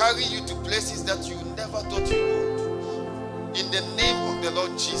and carry you to places that you never thought you would. In the name of the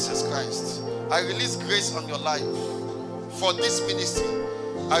Lord Jesus Christ, I release grace on your life for this ministry.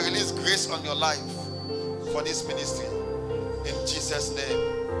 I release grace on your life for this ministry. In Jesus' name,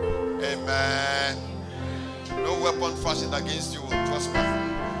 amen. No weapon fashioned against you will prosper.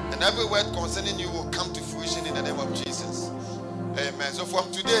 And every word concerning you will come to fruition in the name of Jesus. Amen. So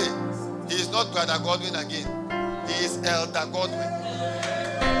from today, he is not Brother Godwin again. He is Elder Godwin.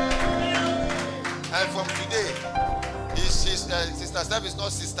 And from today, Sister Steph is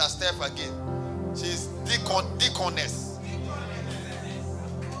not Sister Steph again. She's Deaconess.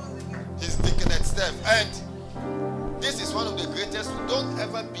 She's Deaconess Steph. And this is one of the greatest. Don't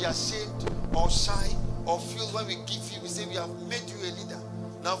ever be ashamed or shy or feel when we give you, we say we have made you a leader.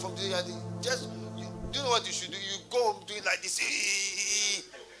 Now from today, just, do you know what you should do? You go home doing like this.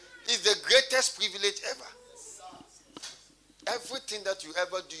 It's the greatest privilege ever. Everything that you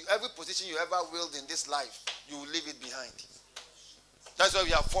ever do, every position you ever willed in this life, you will leave it behind. That's why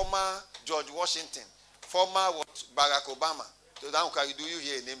we have former George Washington, former Barack Obama. So now do you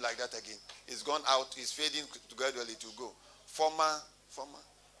hear a name like that again? It's gone out, it's fading gradually to go. Former.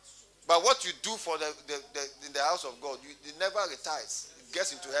 But what you do for in the house of God, it never retires. It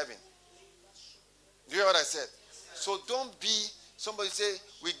gets into heaven. Do you hear what I said? So don't be, somebody say,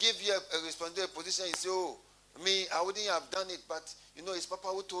 we give you a responsibility position, you say, oh, me, I wouldn't have done it, but you know, it's Papa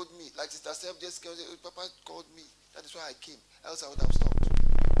who told me. Like Sister Steph just came, Papa called me. That is why I came. Else I would have stopped.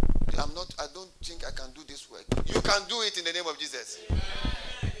 I don't think I can do this work. You can do it in the name of Jesus.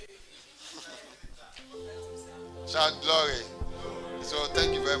 Shout glory. So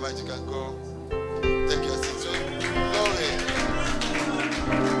thank you very much. You can go take your seat. So glory.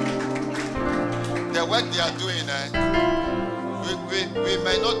 The work they are doing, we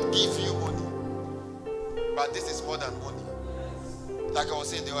may not give you money, but this is more than money. Like I was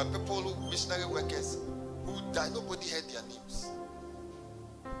saying, there were people missionary workers who died. Nobody heard their names.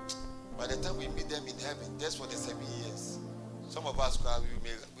 By the time we meet them in heaven, that's for the 7 years. Some of us, we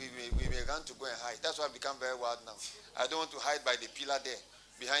may run to go and hide. That's why I've become very wild now. I don't want to hide by the pillar there,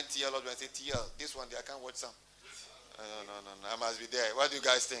 behind TL. Lord, when I say TL, this one, I can't watch some. No, I must be there. What do you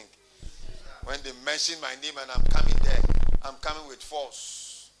guys think? When they mention my name and I'm coming there, I'm coming with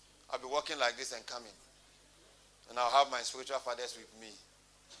force. I'll be walking like this and coming. And I'll have my spiritual fathers with me.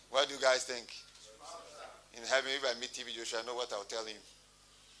 What do you guys think? In heaven, if I meet TV Joshua, I know what I'll tell him.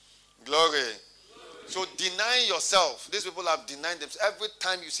 Glory. So deny yourself. These people have denied themselves. Every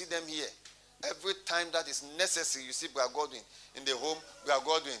time you see them here, every time that is necessary, you see Brother Godwin in the home, Brother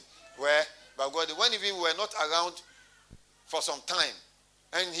Godwin, where Brother Godwin, when even we were not around for some time,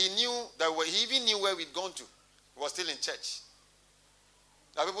 and he even knew where we'd gone to. He was still in church.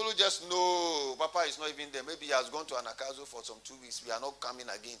 There are people who just know Papa is not even there. Maybe he has gone to Anakazo for some 2 weeks. We are not coming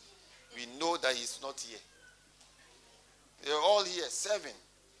again. We know that he's not here. They're all here, 7.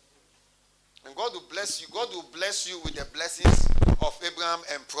 And God will bless you. God will bless you with the blessings of Abraham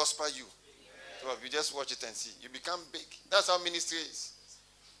and prosper you. So you just watch it and see. You become big. That's how ministry is.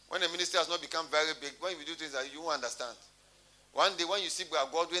 When a ministry has not become very big, when you do things that you won't understand. One day when you see Brother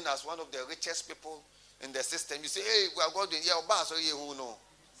Godwin as one of the richest people in the system, you say, hey, Brother Godwin, yeah, boss, or yeah, who know?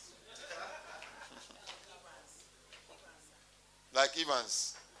 Like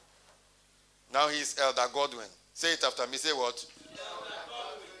Evans. Now he's Elder Godwin. Say it after me. Say what?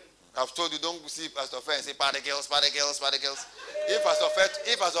 I've told you, don't see Pastor Fair and say particles. If Pastor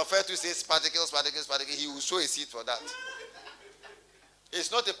Fair to say particles, he will show a seat for that.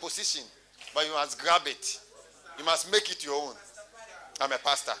 It's not a position, but you must grab it. You must make it your own. I'm a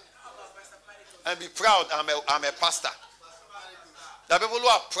pastor. And be proud, I'm a pastor. There are people who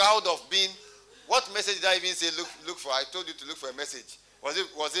are proud of being. What message did I even say look for? I told you to look for a message. Was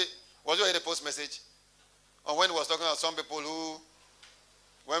it already a post message? Or when he was talking about some people who,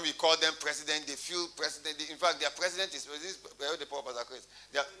 when we call them president, they feel president. In fact, their president is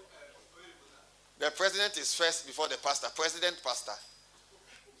their president is first before the pastor. President, pastor.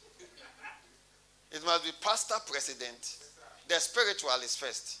 It must be pastor, president. The spiritual is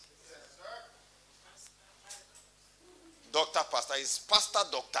first. Doctor, pastor is pastor,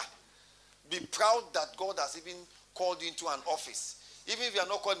 doctor. Be proud that God has even called you into an office. Even if you are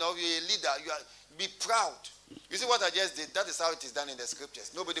not called now, you're a leader. Be proud. You see what I just did? That is how it is done in the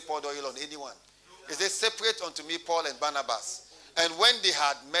scriptures. Nobody poured oil on anyone. It says, separate unto me Paul and Barnabas. And when they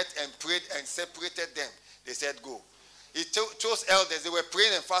had met and prayed and separated them, they said, go. He chose elders. They were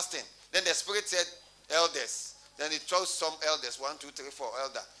praying and fasting. Then the Spirit said, elders. Then he chose some elders, 1, 2, 3, 4,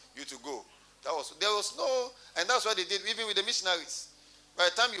 elder, you to go. There was no, and that's what they did, even with the missionaries. By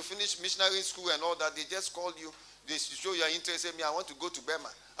the time you finish missionary school and all that, they just called you, they show your interest. Say, me, I want to go to Burma.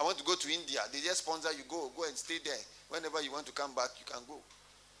 I want to go to India. They just sponsor you, go and stay there. Whenever you want to come back, you can go.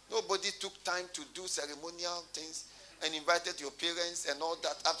 Nobody took time to do ceremonial things and invited your parents and all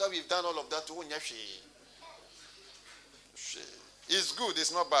that. After we've done all of that, oh, it's good,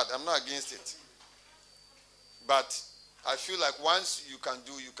 it's not bad. I'm not against it. But I feel like once you can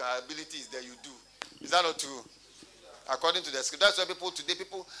do, ability is there, you do. Is that not true? According to the scripture. That's why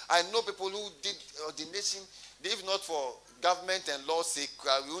I know people who did ordination, if not for government and law sake,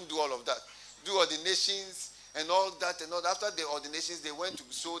 we won't do all of that. Do ordinations and all that and all that. After the ordinations, they went to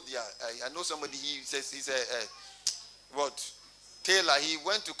sow their, I know somebody, he says he's a tailor. He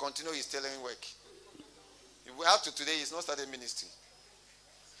went to continue his tailoring work. Up to today, he's not started ministry.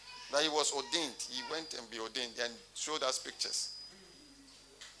 But he was ordained. He went and be ordained and showed us pictures.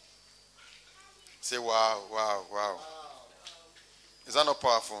 Say, wow, wow, wow. Is that not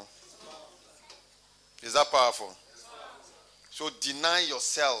powerful? Is that powerful? So deny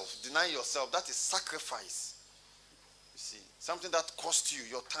yourself. Deny yourself. That is sacrifice. You see, something that cost you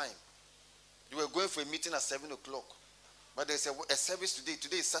your time. You were going for a meeting at 7 o'clock. But there's a service today.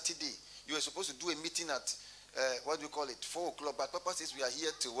 Today is Saturday. You were supposed to do a meeting at, 4 o'clock. But Papa says we are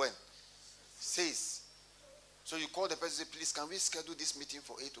here till when? Says. So you call the person, say, please, can we schedule this meeting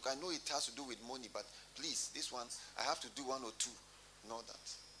for 8 o'clock? I know it has to do with money, but please, this one, I have to do 1 or 2. Know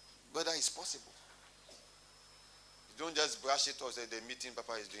that. Whether it's possible. You don't just brush it or say the meeting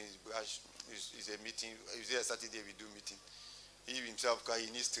Papa is doing is brush. Is a meeting. Is there a Saturday we do meeting? He himself, because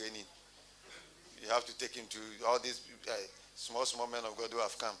he needs training. You have to take him to all these small men of God who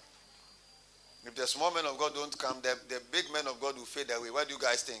have come. If the small men of God don't come, the big men of God will fade away. What do you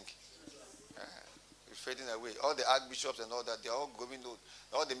guys think? Fading away. All the archbishops and all that, they're all going old.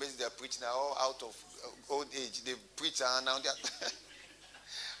 All the messages they're preaching are all out of old age. They preach and now they're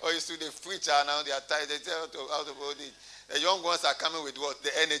or you see they preach and now they are tired. They're out of old age. The young ones are coming with what? The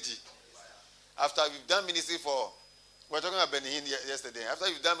energy. After we've done ministry for, we're talking about Benin yesterday. After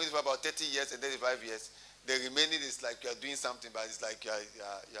you've done ministry for about 30 years and 35 years, the remaining is like you're doing something, but it's like you're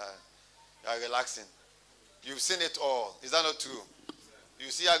relaxing. You've seen it all. Is that not true? You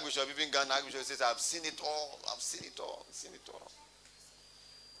see Archbishop, even Ghana Archbishop says, I've seen it all. I've seen it all. I've seen it all.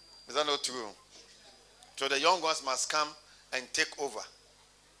 Is that not true? So the young ones must come and take over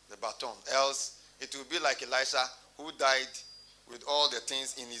the baton. Else, it will be like Elisha, who died with all the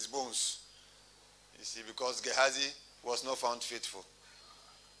things in his bones. You see, because Gehazi was not found faithful.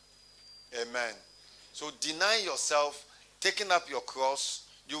 Amen. So deny yourself, taking up your cross,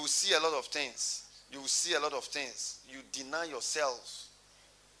 you will see a lot of things. You will see a lot of things. You deny yourself.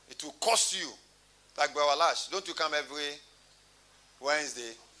 It will cost you. Like Bawalash. Don't you come every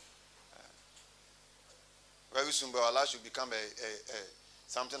Wednesday? Very soon Bawalash will become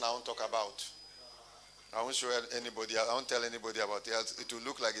something I won't talk about. I won't show anybody. I won't tell anybody about it. It will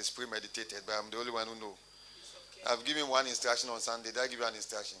look like it's premeditated, but I'm the only one who knows. I've given one instruction on Sunday. Did I give you an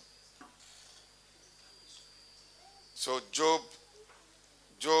instruction? So Job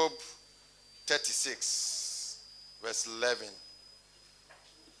 36, verse 11.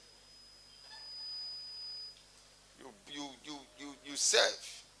 You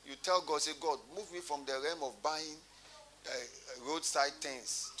serve. You tell God, say, God, move me from the realm of buying roadside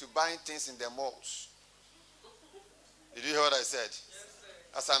things to buying things in the malls. Did you hear what I said? Yes,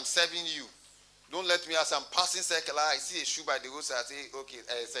 as I'm serving you, don't let me, as I'm passing circle, I see a shoe by the roadside, I say, okay,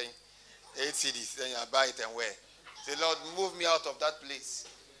 saying 8 CDs, then I buy it and wear. Say, Lord, move me out of that place.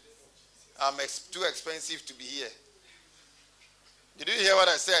 I'm too expensive to be here. Did you hear what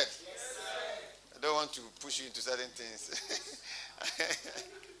I said? Yes, sir. I don't want to push you into certain things.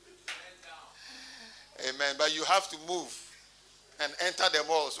 Amen. But you have to move and enter the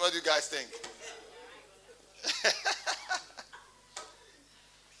malls. What do you guys think?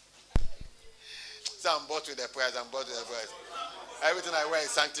 So I'm bought with the price. I'm bought with the price. Everything I wear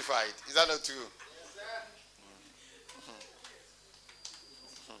is sanctified. Is that not true?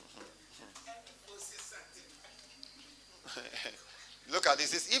 Look at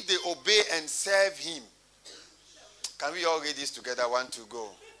this. If they obey and serve him. Can we all read this together? 1, 2, go.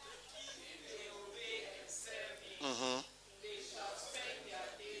 If they obey and serve him, they shall spend their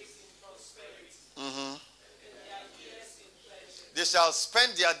days in prosperity, and their years in pleasure. They shall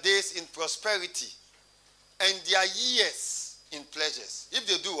spend their days in prosperity and their years in pleasures. If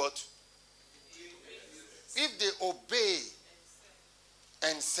they do what? If they obey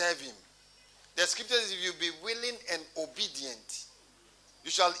and serve him. The scripture says, if you be willing and obedient, you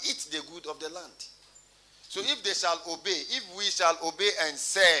shall eat the good of the land. So if they shall obey, if we shall obey and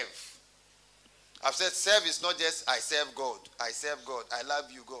serve. I've said serve is not just I serve God. I serve God. I love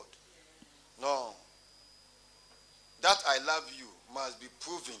you, God. No. That I love you must be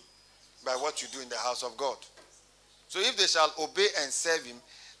proven by what you do in the house of God. So if they shall obey and serve him,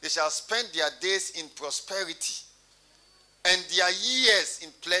 they shall spend their days in prosperity and their years in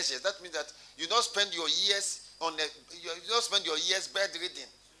pleasure. That means that you don't spend your years you don't spend your years bedridden.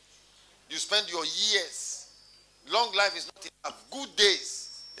 You spend your years. Long life is not enough. Good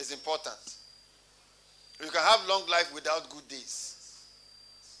days is important. You can have long life without good days.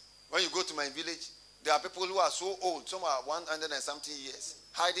 When you go to my village, there are people who are so old, some are 100 and something years,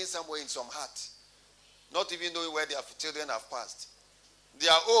 hiding somewhere in some hut, not even knowing where their children have passed. They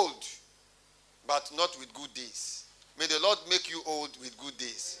are old, but not with good days. May the Lord make you old with good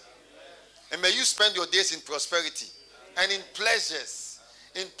days. And may you spend your days in prosperity and in pleasures.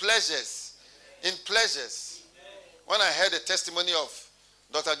 In pleasures. In pleasures. When I heard the testimony of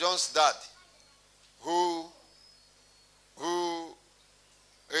Dr. John's dad, who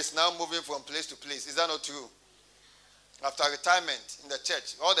is now moving from place to place. Is that not true? After retirement in the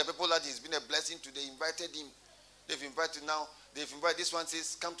church, all the people that he's been a blessing to, they invited him. They've invited this one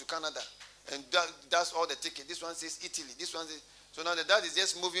says, come to Canada. And that's all the ticket. This one says Italy. This one says, so now the dad is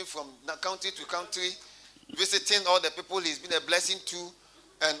just moving from country to country, visiting all the people he's been a blessing to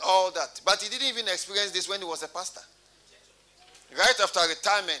and all that. But he didn't even experience this when he was a pastor. Right after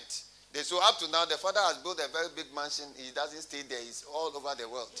retirement, so up to now, the father has built a very big mansion. He doesn't stay there. He's all over the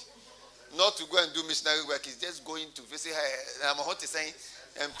world. Not to go and do missionary work. He's just going to visit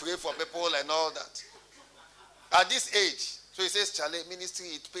and pray for people and all that. At this age, so he says, Charlie, ministry,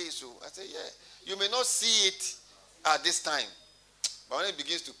 it pays. So I say, yeah. You may not see it at this time. But when it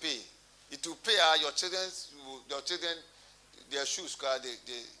begins to pay, it will pay your children, their shoes.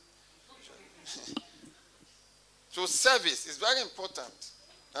 So service is very important.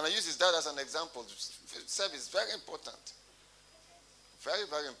 And I use his dad as an example. Service is very important. Very,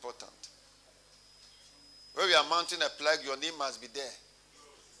 very important. When we are mounting a flag, your name must be there.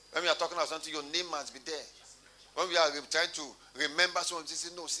 When we are talking about something, your name must be there. When we are trying to remember someone, they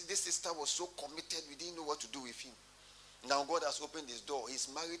say, no, see, this sister was so committed, we didn't know what to do with him. Now God has opened his door. He's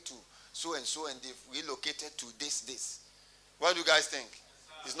married to so-and-so, and they've relocated to this. What do you guys think?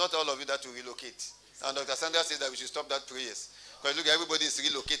 It's not all of you that will relocate. And Dr. Sandra says that we should stop that prayers. Because look, everybody is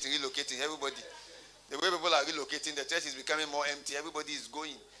relocating, everybody. The way people are relocating, the church is becoming more empty. Everybody is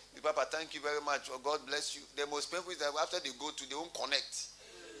going. Papa, thank you very much. Oh, God bless you. The most painful is that after they go to, they won't connect.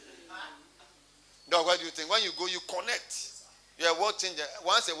 No, what do you think? When you go, you connect. You're a world changer.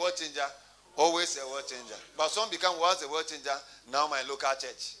 Once a world changer, always a world changer. But some become once a world changer, now my local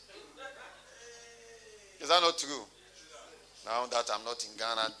church. Is that not true? Now that I'm not in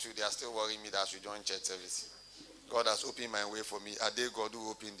Ghana too, they are still worrying me that I should join church service. God has opened my way for me. Are they God who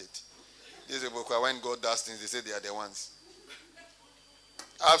opened it? This is a book where when God does things, they say they are the ones.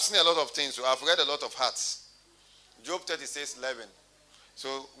 I've seen a lot of things. So I've read a lot of hearts. Job 36:11.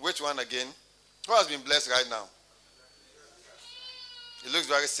 So which one again? Who has been blessed right now? It looks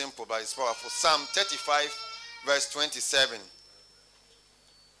very simple, but it's powerful. Psalm 35, verse 27.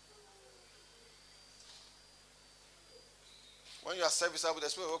 When you are serviceable, the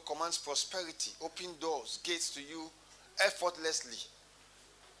Spirit commands prosperity, open doors, gates to you effortlessly.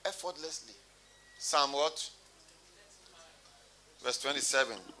 Effortlessly. Psalm what? Verse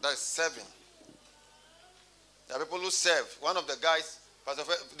 27. That's 7. There are people who serve. One of the guys, Pastor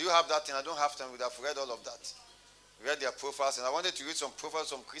Fred, do you have that thing? I don't have time. We have read all of that. Read their profiles, and I wanted to read some profiles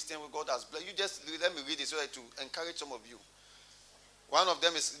from Christian who God has blessed. You just let me read it so that to encourage some of you. One of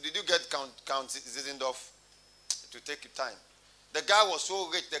them is, did you get Count Zinzendorf? To take your time. The guy was so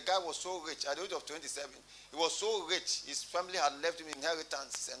rich. At the age of 27. He was so rich. His family had left him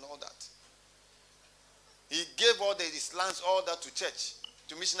inheritance and all that. He gave all his lands, all that to church,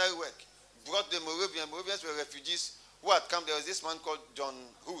 to missionary work. Brought the Moravians. Moravians were refugees who had come. There was this man called John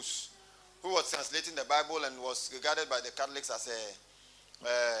Hus, who was translating the Bible and was regarded by the Catholics as a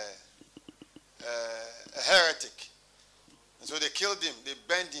heretic. And so they killed him. They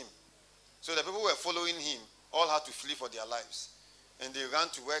burned him. So the people who were following him all had to flee for their lives. And they ran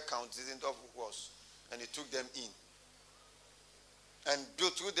to where Count Zinzendorf was. And he took them in. And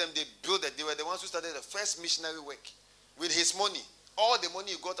through them, they were the ones who started the first missionary work. With his money. All the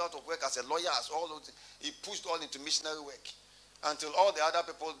money he got out of work as a lawyer, he pushed all into missionary work. Until all the other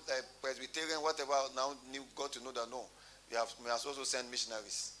people, Presbyterian, whatever, now got to know that no, we must also send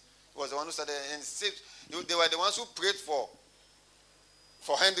missionaries. He was the one who started, and they were the ones who prayed for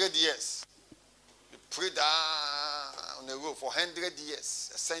 100 years. They prayed on the road for 100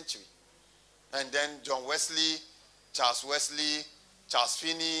 years, a century. And then John Wesley, Charles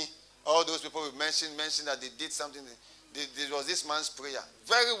Finney, all those people we mentioned that they did something. There was this man's prayer.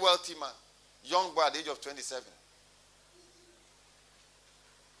 Very wealthy man. Young boy at the age of 27.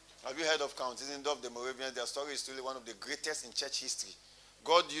 Have you heard of Count Zinzendorf, the Moravians? Their story is truly one of the greatest in church history.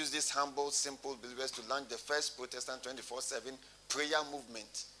 God used these humble, simple believers to launch the first Protestant 24/7 prayer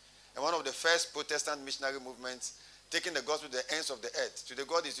movement. And one of the first Protestant missionary movements, taking the gospel to the ends of the earth. Today,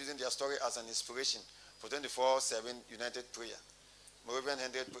 God is using their story as an inspiration for 24/7 united prayer. Moravian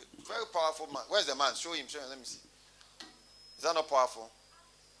 100, very powerful man. Where's the man? Show him, let me see. Is that not powerful?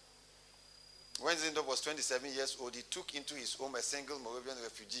 When Zinzendorf was 27 years old, he took into his home a single Moravian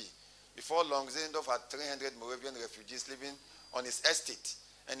refugee. Before long, Zinzendorf had 300 Moravian refugees living on his estate,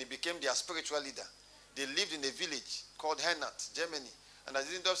 and he became their spiritual leader. They lived in a village called Hernat, Germany. And under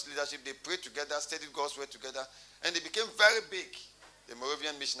Zinzendorf's leadership, they prayed together, studied God's word together, and they became very big, the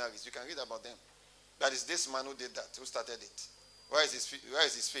Moravian missionaries. You can read about them. That is this man who did that, who started it. Where is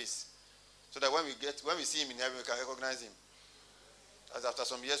his face? So that when we see him in heaven, we can recognize him. As after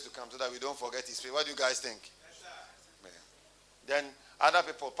some years to come, so that we don't forget his face. What do you guys think? Yes, sir. Yeah. Then other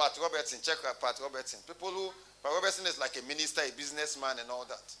people, Pat Robertson, check out Pat Robertson. Pat Robertson is like a minister, a businessman, and all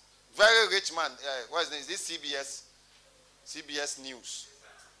that. Very rich man. What is his name? Is this CBS News,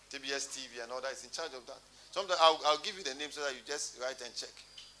 TBS TV, and all that? He's in charge of that. Sometimes I'll give you the name so that you just write and check.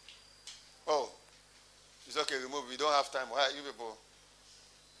 Oh, it's okay. Remove. We don't have time. Why you people?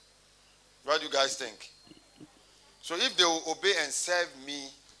 What do you guys think? So if they will obey and serve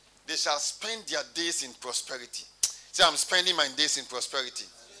me, they shall spend their days in prosperity. Say, I'm spending my days in prosperity.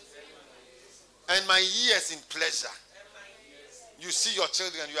 And my years in pleasure. You see your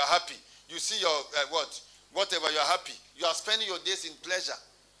children, you are happy. You see your whatever, you are happy. You are spending your days in pleasure.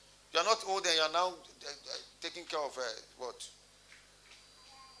 You are not old and you are now taking care of what?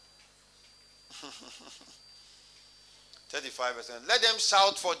 35%. Let them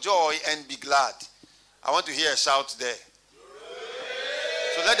shout for joy and be glad. I want to hear a shout there.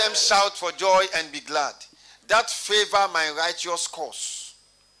 So let them shout for joy and be glad. That favor my righteous cause.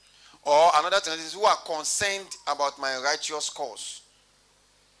 Or another thing is who are concerned about my righteous cause.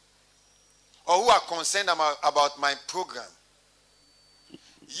 Or who are concerned about my program.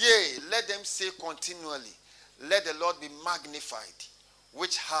 Yea, let them say continually, let the Lord be magnified,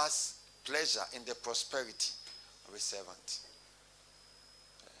 which has pleasure in the prosperity of his servant.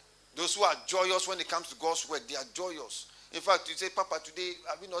 Those who are joyous when it comes to God's work, they are joyous. In fact, you say, Papa, today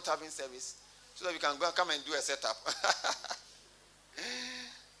are we not having service? So that we can go and come and do a setup.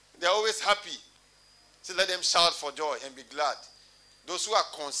 They are always happy. So let them shout for joy and be glad. Those who are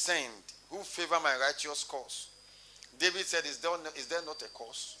concerned, who favor my righteous cause. David said, is there not a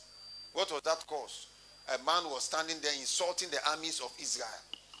cause? What was that cause? A man was standing there insulting the armies of Israel.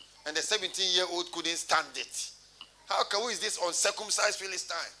 And the 17-year-old couldn't stand it. Who is this uncircumcised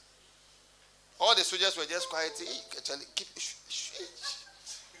Philistine? All the soldiers were just quiet.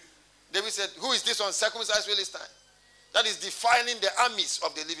 David said, who is this uncircumcised Philistine? That is defiling the armies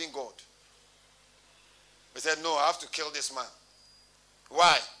of the living God. He said, no, I have to kill this man.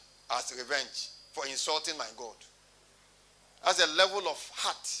 Why? As revenge for insulting my God. That's a level of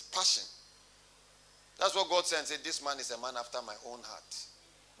heart, passion. That's what God said and said, this man is a man after my own heart.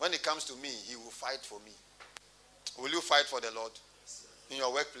 When it comes to me, he will fight for me. Will you fight for the Lord? In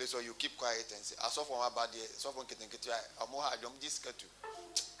your workplace, or you keep quiet and say, I saw from my body, I saw from Kitty, I'm more hard, I'm just cut you.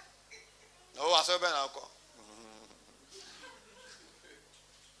 No, I saw Ben Alco.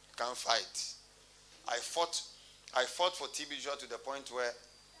 Can't fight. I fought for TB Joshua to the point where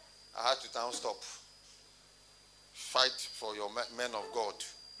I had to down stop. Fight for your men of God.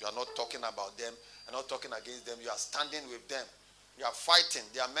 You are not talking about them. You're not talking against them. You are standing with them. You are fighting.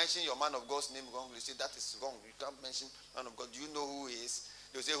 They are mentioning your man of God's name wrongly. You say, that is wrong. You can't mention man of God. Do you know who he is?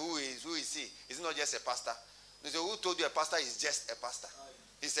 They'll say, who is he? He's not just a pastor. They say, who told you a pastor is just a pastor?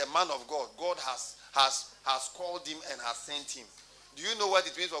 He's a man of God. God has called him and has sent him. Do you know what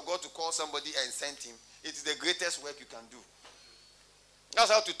it means for God to call somebody and send him? It is the greatest work you can do.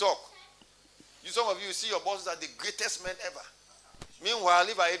 That's how to talk. Some of you see your bosses are the greatest men ever. Meanwhile,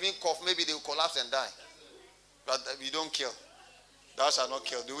 if I even cough, maybe they will collapse and die. But we don't kill. Thou shalt not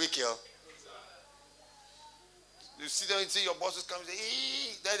kill. Do we kill? You see your bosses come and say,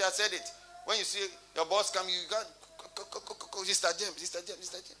 hey, I said it. When you see your boss come, you got, Sister James.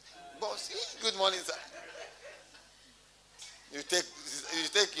 Boss, good morning, sir. You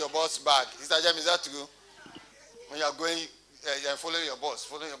take your boss bag. Sister Jam, is that true? When you are going, you are following your boss.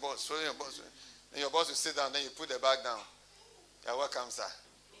 Then your boss will sit down, then you put the bag down. You're welcome, sir.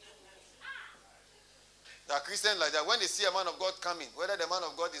 There are Christians like that. When they see a man of God coming, whether the man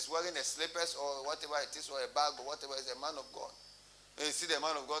of God is wearing a slippers or whatever it is, or a bag or whatever, is a man of God. When you see the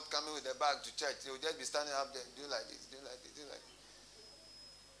man of God coming with the bag to church, he will just be standing up there, do like this, do like this, do like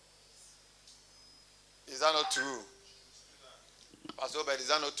this. Is that not true? Pastor Obed, is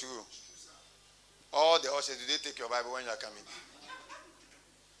that not true? All the ushers, do they take your Bible when you are coming?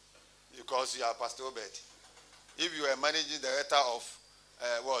 Because you are Pastor Obed. If you were managing director of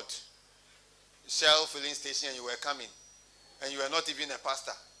Shell filling station and you were coming and you were not even a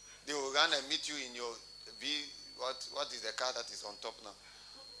pastor, they will run and meet you in your what is the car that is on top now,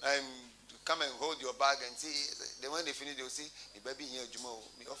 and come and hold your bag and see. Then when they finish, they will say, "Baby, here Juma,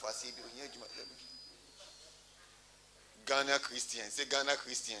 me offer see here Juma." Ghana Christians, say Ghana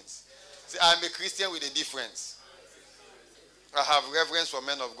Christians. Say, I'm a Christian with a difference. I have reverence for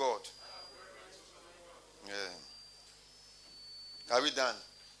men of God. Yeah. Are we done?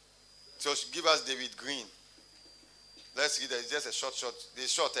 So give us David Green. Let's read it. It's just a short. They're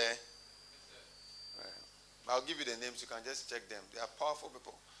short, eh? I'll give you the names. You can just check them. They are powerful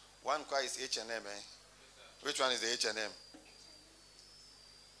people. One choir is H&M, eh? Which one is the H&M?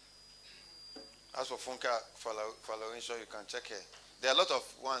 As for Funka Falorinshaw, you can check here. There are a lot of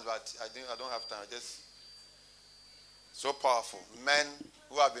ones, but I don't have time. Just so powerful. Men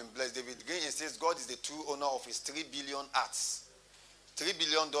who have been blessed. David Green insists God is the true owner of his 3 billion arts. $3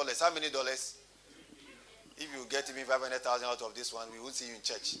 billion. How many dollars? If you get even 500,000 out of this one, we won't see you in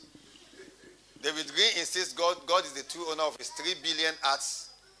church. David Green insists God is the true owner of his 3 billion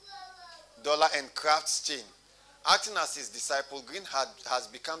arts, dollar and crafts chain. Acting as his disciple, Green has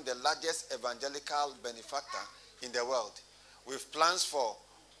become the largest evangelical benefactor in the world, with plans for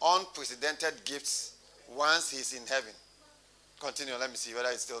unprecedented gifts once he's in heaven. Continue. Let me see whether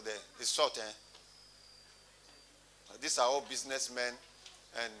it's still there. It's short, eh? These are all businessmen,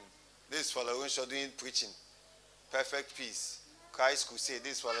 and this is Falorinshaw doing preaching. Perfect peace. Christ crusade.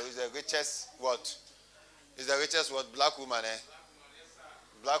 This is the richest what? Is the richest what? Black woman, eh?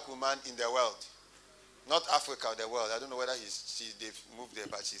 Black woman in the world. Not Africa, the world. I don't know whether they've moved there,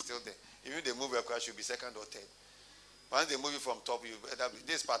 but she's still there. Even if they move her, she'll be second or third. Once they move it from top,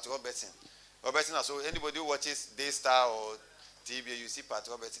 this is Pat Robertson. Robertson, so anybody who watches Daystar or TV, you see Pat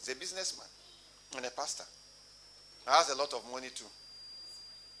Robertson. He's a businessman and a pastor. He has a lot of money too.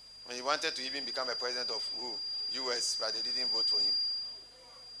 When he wanted to even become a president of US, but they didn't vote for him.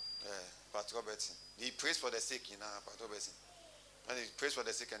 Pat Robertson. He prays for the sick, Pat Robertson. And he prays for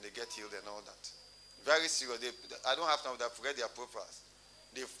the sick and they get healed and all that. Very serious. I don't have time to forget their profiles.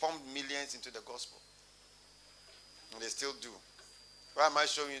 They formed millions into the gospel. And they still do. Why am I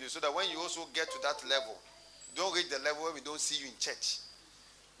showing you this? So that when you also get to that level, don't reach the level where we don't see you in church.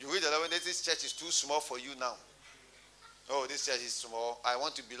 You reach the level that this church is too small for you now. Oh, this church is small. I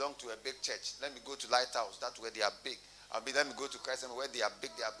want to belong to a big church. Let me go to Lighthouse. That's where they are big. Let me go to Christ where they are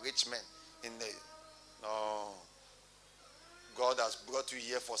big. They are rich men. No. God has brought you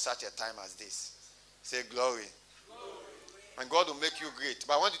here for such a time as this. Say glory. And God will make you great.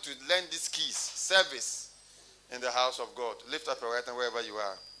 But I want you to learn these keys. Service in the house of God. Lift up your right hand wherever you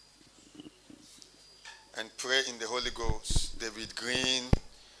are. And pray in the Holy Ghost. David Green.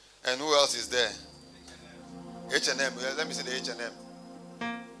 And who else is there? H&M. Let me see the H&M.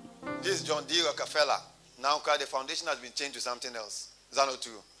 This is John D. Rockefeller. Now the foundation has been changed to something else. Is that not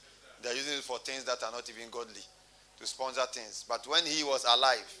true? They're using it for things that are not even godly. To sponsor things. But when he was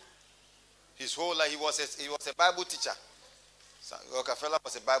alive, his whole life, he was a Bible teacher. So Rockefeller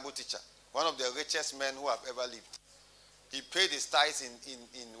was a Bible teacher. One of the richest men who have ever lived. He paid his tithes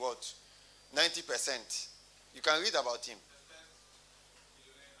in what? 90%. You can read about him.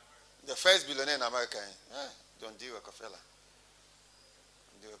 The first billionaire in America. John D. Rockefeller.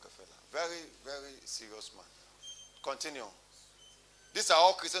 Very, very serious man. Continue. These are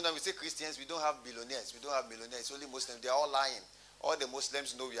all Christians. When we say Christians, we don't have billionaires. We don't have millionaires. It's only Muslims. They are all lying. All the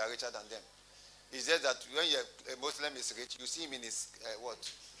Muslims know we are richer than them. It's just that when a Muslim is rich, you see him in his,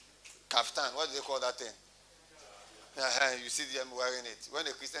 kaftan. What do they call that thing? You see them wearing it. When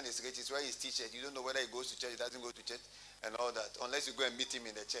a Christian is rich, he's wearing his t-shirt. You don't know whether he goes to church, he doesn't go to church, and all that. Unless you go and meet him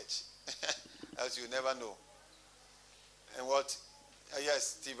in the church. Else you never know. And what?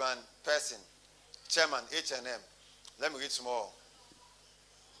 Yes, Stephen Person, Chairman, H&M. Let me read some more.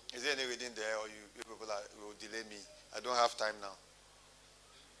 Is there any reading there, or you people will delay me? I don't have time now.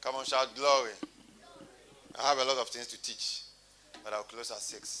 Come on, shout glory. I have a lot of things to teach, but I'll close at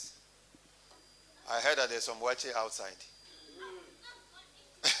 6. I heard that there's some watching outside.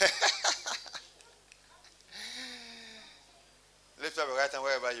 Lift up your right hand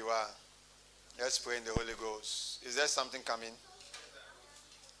wherever you are. Let's pray in the Holy Ghost. Is there something coming?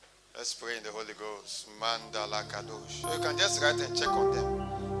 Let's pray in the Holy Ghost. Mandala Kadosh. So you can just write and check on them.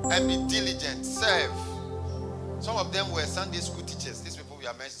 And be diligent. Serve. Some of them were Sunday school teachers. These people we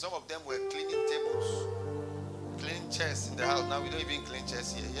are mentioning. Some of them were cleaning tables, cleaning chairs in the house. Now we don't even clean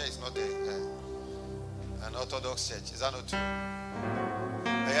chairs here. Here is not an Orthodox church. Is that not true?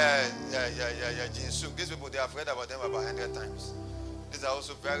 Yeah. Jinsuk. These people, they have read about them about 100 times. These are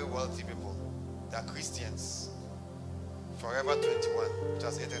also very wealthy people. They are Christians. Forever 21, which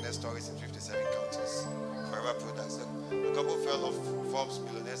has 800 stories in 57 countries. Forever Products. A couple fell off Forbes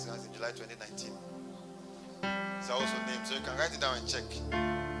Billionaires in July 2019. It's also named, so you can write it down and check.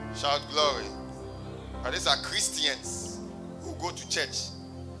 Shout glory. But these are Christians who go to church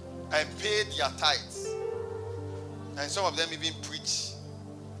and pay their tithes. And some of them even preach.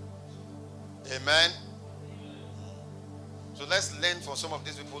 Amen. So let's learn from some of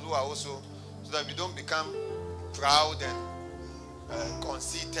these people who are also, so that we don't become proud and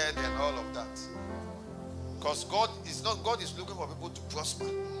conceited and all of that. Because God is looking for people to prosper.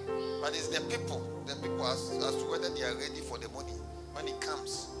 But it's the people as to whether they are ready for the money. When it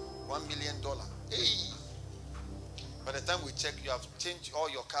comes, $1 million. Hey! By the time we check, you have changed all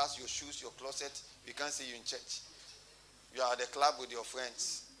your cars, your shoes, your closet. We can't see you in church. You are at the club with your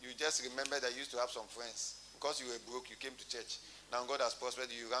friends. You just remember that you used to have some friends. Because you were broke, you came to church. Now God has prospered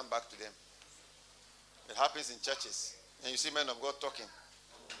you, you ran back to them. It happens in churches. And you see men of God talking.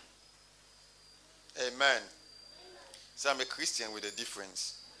 Amen. So I'm a Christian with a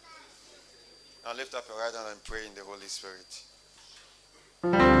difference. Now lift up your right hand and pray in the Holy Spirit.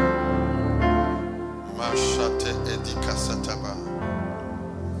 Mashate edika sataba.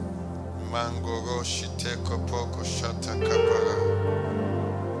 Mangoro shite kopoko shata kapara.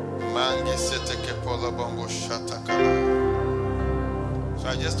 Mangi sete kepola bongo shata kala. So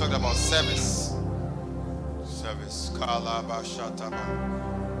I just talked about service. Service. Kalaba shataba.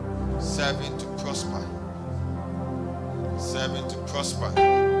 Serving to prosper. Serving to prosper.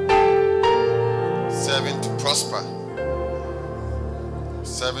 Serving to prosper.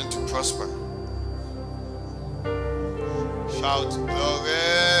 Serving to prosper. Shout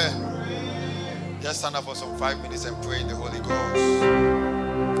glory. Just stand up for some 5 minutes and pray in the Holy Ghost.